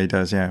do. Yeah, he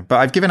does. Yeah. But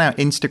I've given out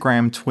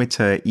Instagram,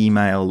 Twitter,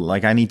 email.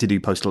 I need to do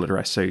postal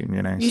address soon,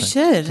 You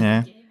should.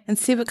 Yeah. And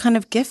see what kind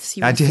of gifts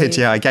you I receive. did,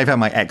 yeah. I gave out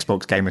my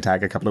Xbox gamer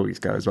tag a couple of weeks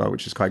ago as well,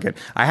 which is quite good.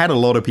 I had a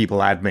lot of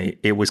people add me.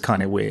 It was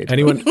kind of weird.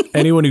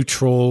 Anyone who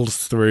trolls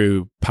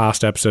through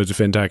past episodes of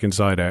FinTech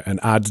Insider and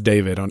adds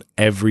David on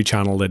every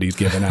channel that he's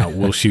given out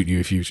will shoot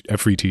you a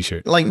free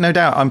t-shirt. No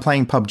doubt, I'm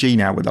playing PUBG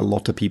now with a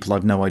lot of people.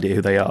 I've no idea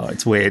who they are.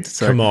 It's weird.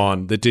 So. Come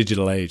on, the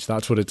digital age.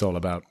 That's what it's all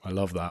about. I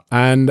love that.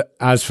 And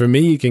as for me,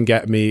 you can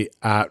get me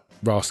at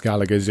Ross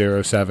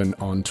Gallagher 07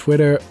 on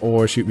Twitter,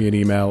 or shoot me an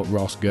email,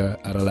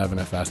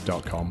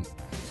 rossga@11fs.com.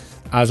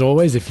 As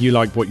always, if you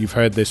like what you've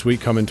heard this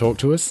week, come and talk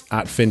to us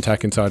at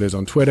FinTech Insiders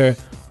on Twitter,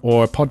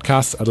 or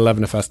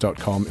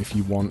podcasts@11fs.com if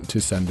you want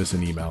to send us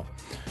an email.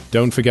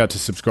 Don't forget to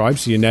subscribe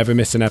so you never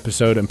miss an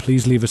episode, and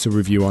please leave us a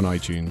review on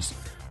iTunes.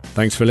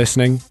 Thanks for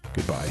listening.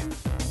 Goodbye.